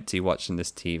 empty watching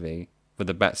this TV with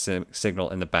the bat signal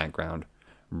in the background.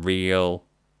 Real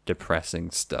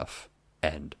depressing stuff.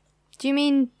 End. Do you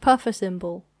mean puffer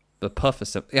symbol? The puffer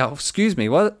symbol. Yeah, excuse me.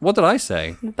 What did I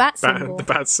say? The bat symbol. The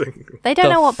bat symbol. They don't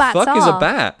know what bats are. The fuck is a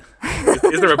bat?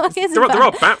 There are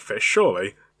batfish,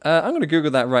 surely. I'm going to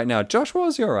Google that right now. Josh, what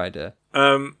was your idea?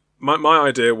 My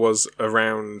idea was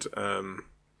around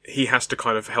he has to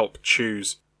kind of help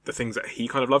choose the things that he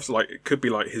kind of loves. Like, it could be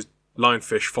like his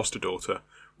Lionfish foster daughter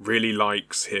really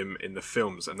likes him in the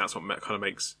films, and that's what kind of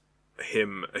makes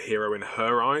him a hero in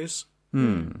her eyes.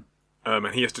 And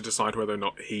he has to decide whether or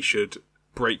not he should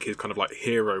break his kind of like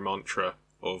hero mantra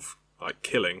of like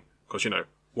killing, because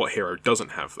what hero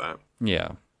doesn't have that?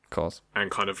 Yeah, of course. And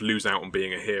kind of lose out on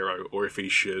being a hero, or if he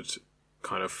should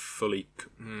kind of fully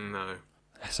no.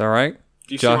 It's all right.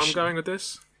 Do you Josh, see where I'm going with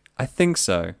this? I think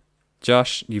so.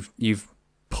 Josh, you've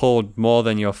pulled more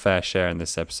than your fair share in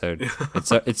this episode.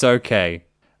 It's okay.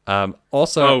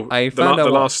 Also, I found out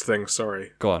the last thing.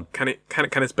 Sorry. Go on.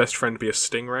 Can his best friend be a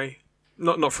stingray?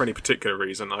 Not for any particular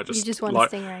reason. You just want a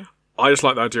stingray. I just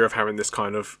like the idea of having this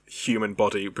kind of human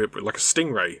body, but like a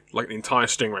stingray, like the entire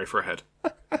stingray for a head.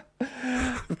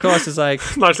 Of course, it's like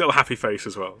nice little happy face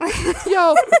as well.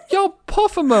 Yo,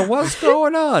 Pufferman, what's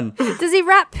going on? Does he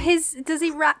wrap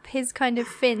his kind of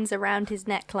fins around his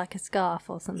neck like a scarf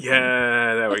or something?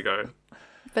 Yeah, there we go.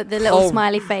 But the little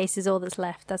smiley face is all that's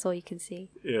left. That's all you can see.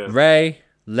 Yeah. Ray,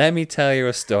 let me tell you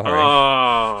a story.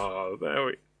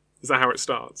 Oh, is that how it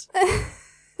starts?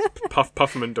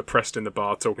 Pufferman depressed in the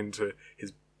bar talking to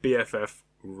his BFF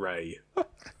Ray.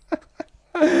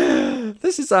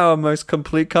 This is our most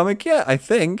complete comic yet, I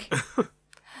think.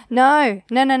 No.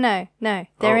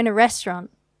 They're in a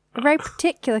restaurant. A very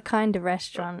particular kind of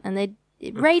restaurant. And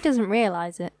Ray doesn't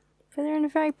realise it. But they're in a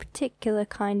very particular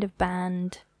kind of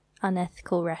band.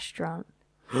 unethical restaurant.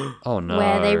 Oh no.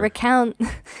 Where they recount...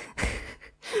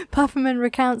 Pufferman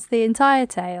recounts the entire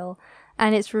tale,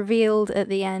 and it's revealed at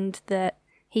the end that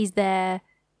he's there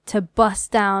to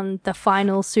bust down the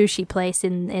final sushi place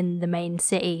in the main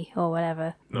city or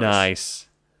whatever. Nice.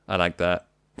 I like that.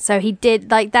 So he did,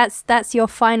 like, that's your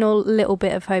final little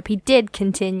bit of hope. He did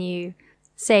continue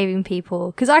saving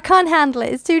people, because I can't handle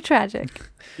it. It's too tragic.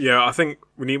 Yeah, I think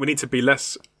we need to be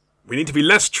less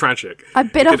tragic. I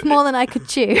bit off more than I could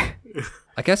chew.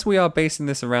 I guess we are basing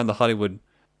this around the Hollywood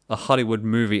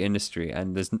movie industry,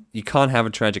 and you can't have a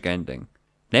tragic ending.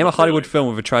 Name a Hollywood film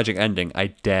with a tragic ending. I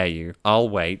dare you. I'll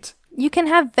wait. You can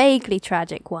have vaguely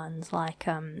tragic ones, like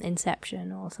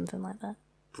Inception or something like that.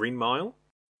 Green Mile?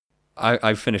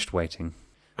 I've finished waiting.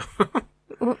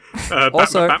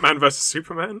 Also, Batman vs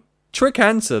Superman? Trick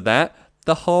answer that.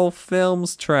 The whole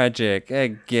film's tragic.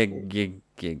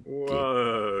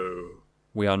 Whoa.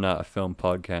 We are not a film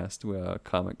podcast. We are a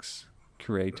comics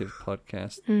creative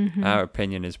podcast. Mm-hmm. Our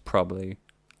opinion is probably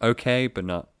okay, but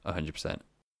not 100%.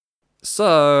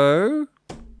 So,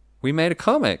 we made a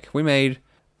comic. We made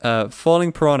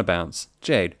Falling Piranha Bounce.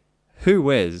 Jade, who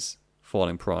is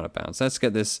Falling Piranha Bounce? Let's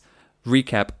get this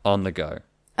recap on the go.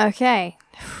 Okay.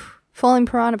 Falling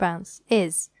Piranha Bounce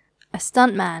is a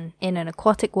stuntman in an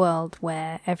aquatic world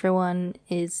where everyone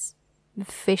is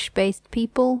fish-based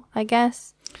people, I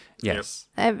guess. Yes.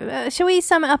 Shall we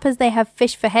sum it up as they have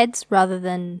fish for heads rather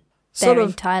than they're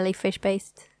entirely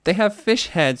fish-based? They have fish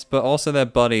heads, but also their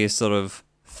body is sort of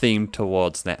themed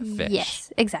towards that fish.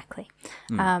 Yes, exactly.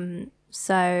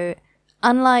 So,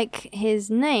 unlike his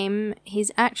name,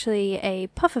 he's actually a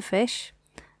pufferfish,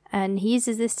 and he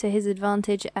uses this to his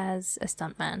advantage as a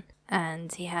stuntman.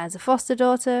 And he has a foster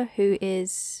daughter who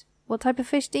is... What type of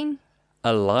fish, Dean?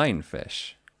 A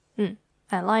lionfish. A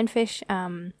lionfish.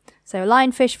 So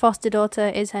lionfish foster daughter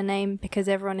is her name because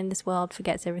everyone in this world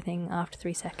forgets everything after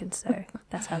 3 seconds. So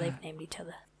that's how they've named each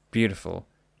other. Beautiful.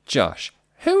 Josh,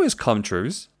 who is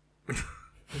Comtrues?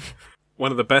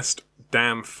 One of the best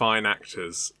damn fine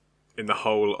actors in the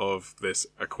whole of this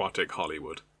aquatic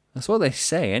Hollywood. That's what they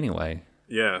say anyway.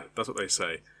 Yeah, that's what they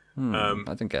say. I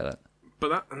didn't get it.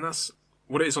 But that's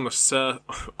what it is on the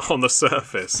on the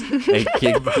surface.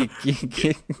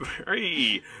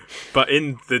 But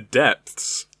in the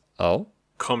depths,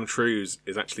 Comtrues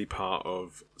is actually part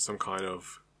of some kind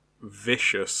of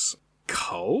vicious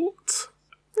cult.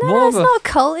 No, it's not a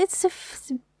cult. It's a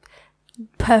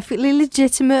perfectly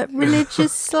legitimate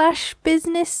religious slash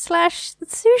business slash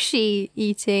sushi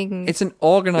eating. It's an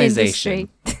organization.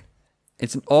 Industry.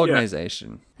 It's an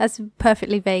organization. Yeah. That's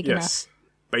perfectly vague enough.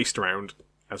 Based around,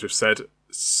 as we've said,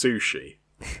 sushi.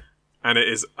 And it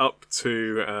is up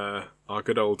to our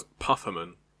good old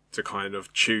Pufferman to kind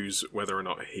of choose whether or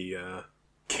not he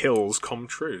kills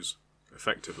Comtrues,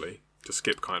 effectively, to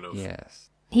skip kind of... Yes.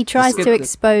 He tries to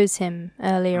expose him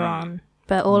earlier on,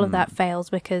 but all of that fails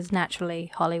because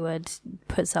naturally Hollywood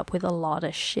puts up with a lot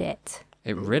of shit.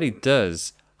 It really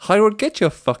does. Hollywood, get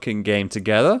your fucking game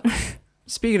together.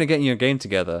 Speaking of getting your game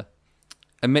together,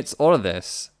 amidst all of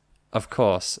this, of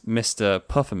course, Mr.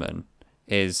 Pufferman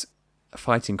is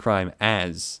fighting crime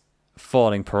as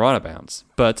Falling Piranha Bounce,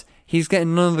 but he's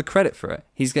getting none of the credit for it.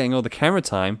 He's getting all the camera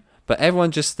time, but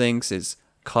everyone just thinks it's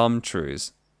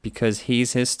Comtrues because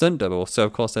he's his stunt double. So,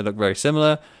 of course, they look very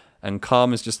similar, and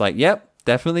Com is just like, yep,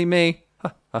 definitely me.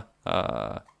 Ha, ha,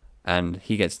 ha. And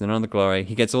he gets none of the glory.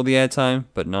 He gets all the airtime,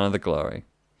 but none of the glory.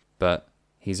 But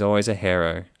he's always a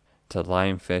hero to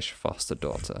lionfish foster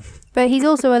daughter. But he's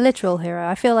also a literal hero.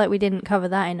 I feel like we didn't cover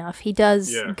that enough. He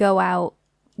does go out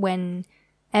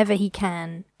whenever he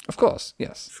can. Of course,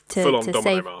 yes. Full-on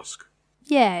domino mask.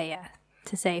 Yeah.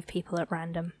 To save people at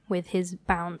random with his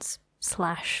bounce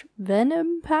 /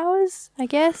 venom powers, I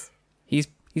guess. He's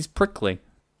prickly.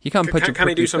 He can't punch a prickly fish. Can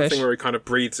he do something where he kind of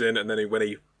breathes in and then when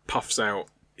he puffs out,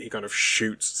 he kind of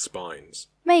shoots spines?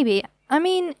 Maybe. I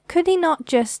mean, could he not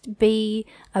just be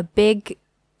a big...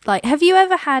 Like, have you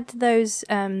ever had those,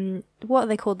 what are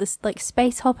they called, this, like,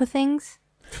 space hopper things?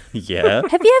 Yeah.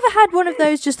 Have you ever had one of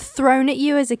those just thrown at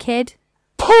you as a kid?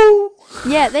 Pooh!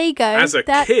 Yeah, there you go. As a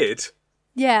kid?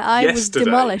 Yeah, I was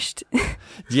demolished.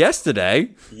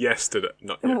 Yesterday? Yesterday.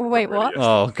 Wait, what?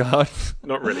 Oh, God.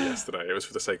 Not really yesterday. It was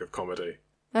for the sake of comedy.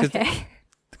 Okay.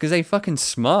 Because they fucking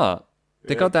smart.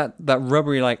 They got that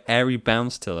rubbery, like, airy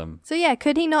bounce to them. So, yeah,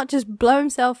 could he not just blow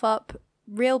himself up,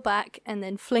 reel back, and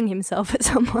then fling himself at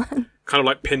someone? Kind of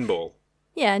like pinball.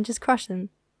 Yeah, and just crush them.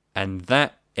 And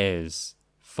that is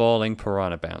Falling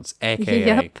Piranha Bounce,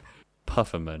 a.k.a.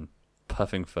 Pufferman,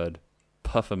 Puffingford,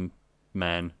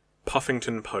 Pufferman.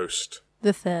 Puffington Post.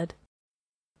 The third.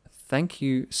 thank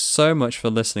you so much for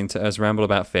listening to us ramble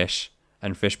about fish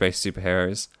and fish-based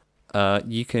superheroes.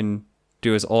 You can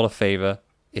do us all a favor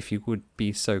if you would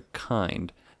be so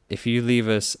kind. If you leave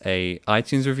us a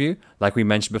iTunes review, like we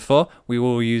mentioned before, we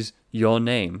will use your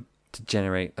name to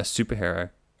generate a superhero.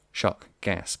 Shock,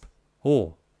 gasp.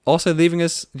 Oh. Also, leaving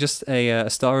us just a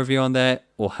star review on there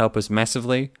will help us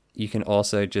massively. You can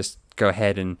also just go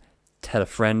ahead and tell a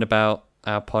friend about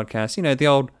our podcast. You know, the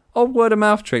old word of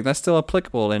mouth trick that's still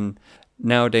applicable in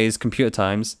nowadays computer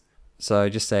times. So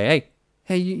just say,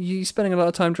 hey, you spending a lot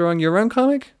of time drawing your own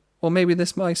comic? Or maybe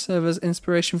this might serve as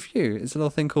inspiration for you. It's a little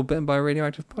thing called Bitten by a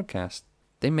Radioactive Podcast.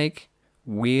 They make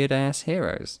weird-ass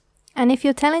heroes. And if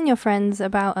you're telling your friends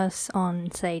about us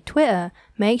on, say, Twitter,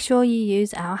 make sure you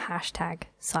use our hashtag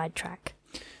Sidetrack.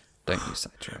 Don't use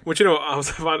Sidetrack. Well, do you know what? I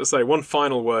was about to say one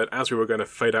final word as we were going to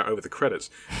fade out over the credits.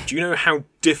 Do you know how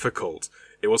difficult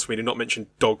it was for me to not mention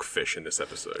dogfish in this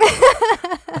episode?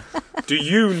 Do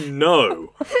you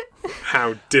know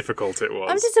how difficult it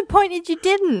was? I'm disappointed you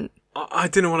didn't. I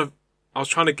didn't want to. I'm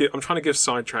trying to give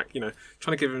Sidetrack, trying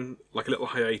to give him like a little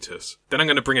hiatus. Then I'm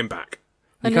going to bring him back.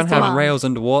 You can't have rails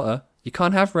underwater. You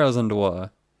can't have rails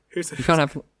underwater. You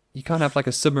can't have like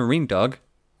a submarine dog.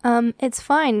 It's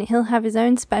fine. He'll have his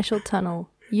own special tunnel.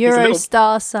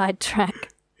 Eurostar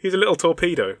Sidetrack. He's a little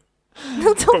torpedo.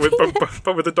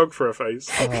 But with a dog for a face.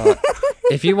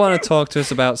 If you want to talk to us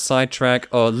about Sidetrack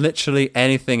or literally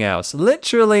anything else,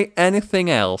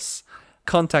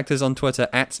 contact us on Twitter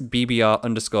at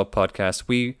 @BBR_podcast.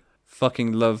 We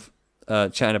fucking love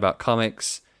chatting about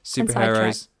comics,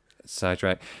 superheroes,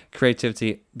 Sidetrack,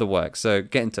 creativity, the work. So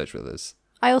get in touch with us.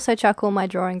 I also chuck all my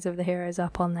drawings of the heroes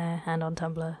up on there and on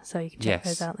Tumblr, so you can check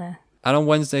those out there. And on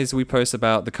Wednesdays, we post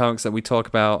about the comics that we talk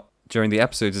about during the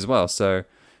episodes as well, so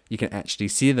you can actually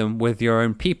see them with your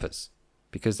own peepers,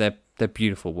 because they're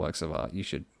beautiful works of art. You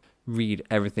should read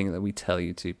everything that we tell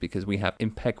you to, because we have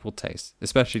impeccable taste,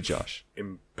 especially Josh.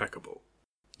 Impeccable.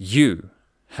 You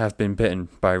have been bitten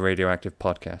by a Radioactive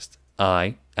Podcast.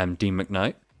 I am Dean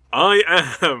McKnight. I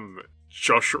am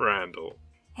Josh Randall.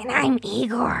 And I'm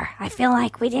Igor. I feel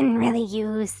like we didn't really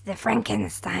use the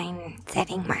Frankenstein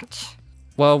setting much.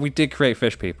 Well, we did create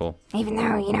fish people. Even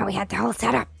though, we had the whole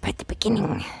setup at the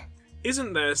beginning.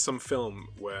 Isn't there some film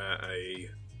where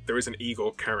there is an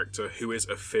Igor character who is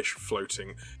a fish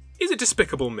floating? Is it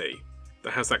Despicable Me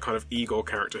that has that kind of Igor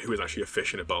character who is actually a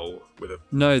fish in a bowl with a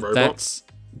robot?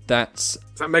 That's...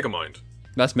 Is that Megamind?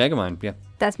 That's Megamind, yeah.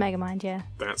 That's Megamind, yeah.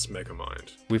 That's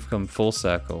Megamind. We've come full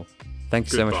circle.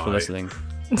 Thank you so much for listening.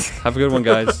 Have a good one,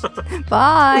 guys.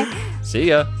 Bye. See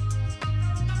ya.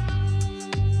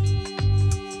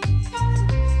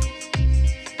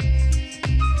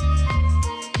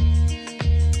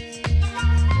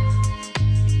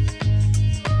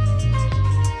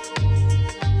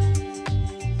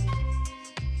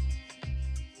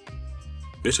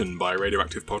 Bitten by a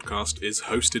Radioactive Podcast is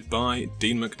hosted by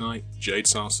Dean McKnight, Jade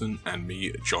Sarson, and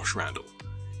me, Josh Randall.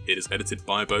 It is edited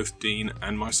by both Dean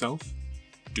and myself.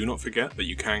 Do not forget that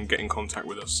you can get in contact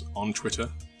with us on Twitter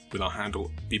with our handle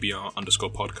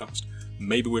BBR_podcast.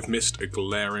 Maybe we've missed a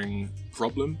glaring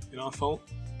problem in our fault.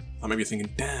 Or maybe you're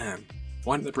thinking, damn,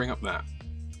 why didn't they bring up that?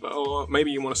 Or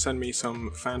maybe you want to send me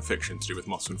some fan fiction to do with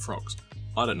moths and frogs.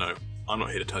 I don't know. I'm not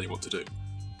here to tell you what to do.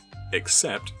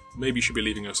 Except, maybe you should be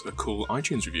leaving us a cool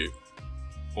iTunes review.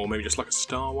 Or maybe just like a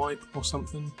star wipe or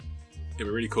something. It'd be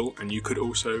really cool, and you could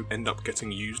also end up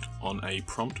getting used on a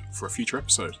prompt for a future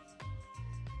episode.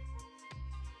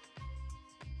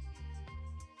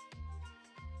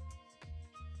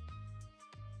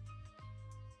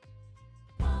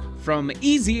 From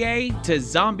Easy A to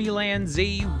Zombieland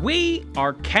Z, we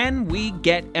are Can We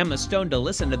Get Emma Stone to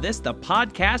Listen to This, the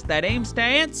podcast that aims to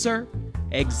answer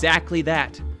exactly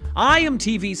that. I am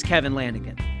TV's Kevin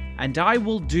Lanigan, and I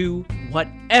will do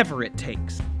whatever it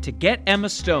takes to get Emma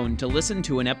Stone to listen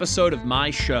to an episode of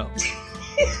my show.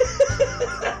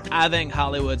 I think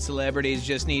Hollywood celebrities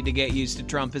just need to get used to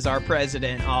Trump as our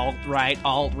president. Alt-right.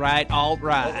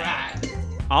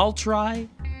 I'll try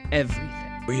everything.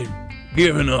 We're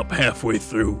giving up halfway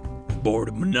through. Bored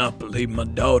of Monopoly, my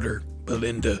daughter,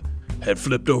 Belinda, had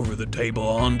flipped over the table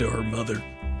onto her mother.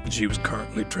 She was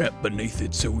currently trapped beneath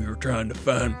it, so we were trying to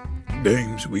find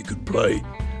games we could play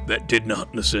that did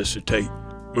not necessitate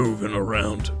moving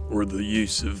around or the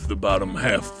use of the bottom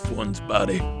half of one's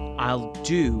body. I'll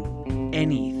do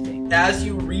anything. As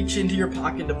you reach into your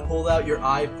pocket to pull out your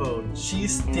iPhone, she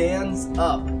stands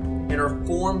up and her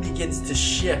form begins to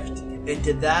shift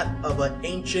into that of an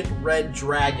ancient red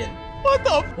dragon. What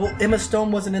the? Well, Emma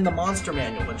Stone wasn't in the monster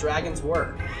manual, but dragons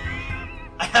were.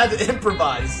 I had to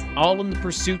improvise. All in the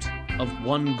pursuit of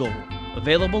one goal.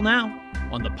 Available now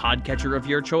on the podcatcher of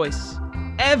your choice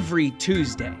every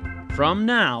Tuesday from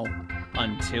now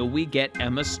until we get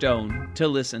Emma Stone to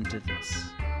listen to this.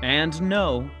 And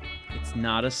no, it's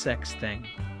not a sex thing.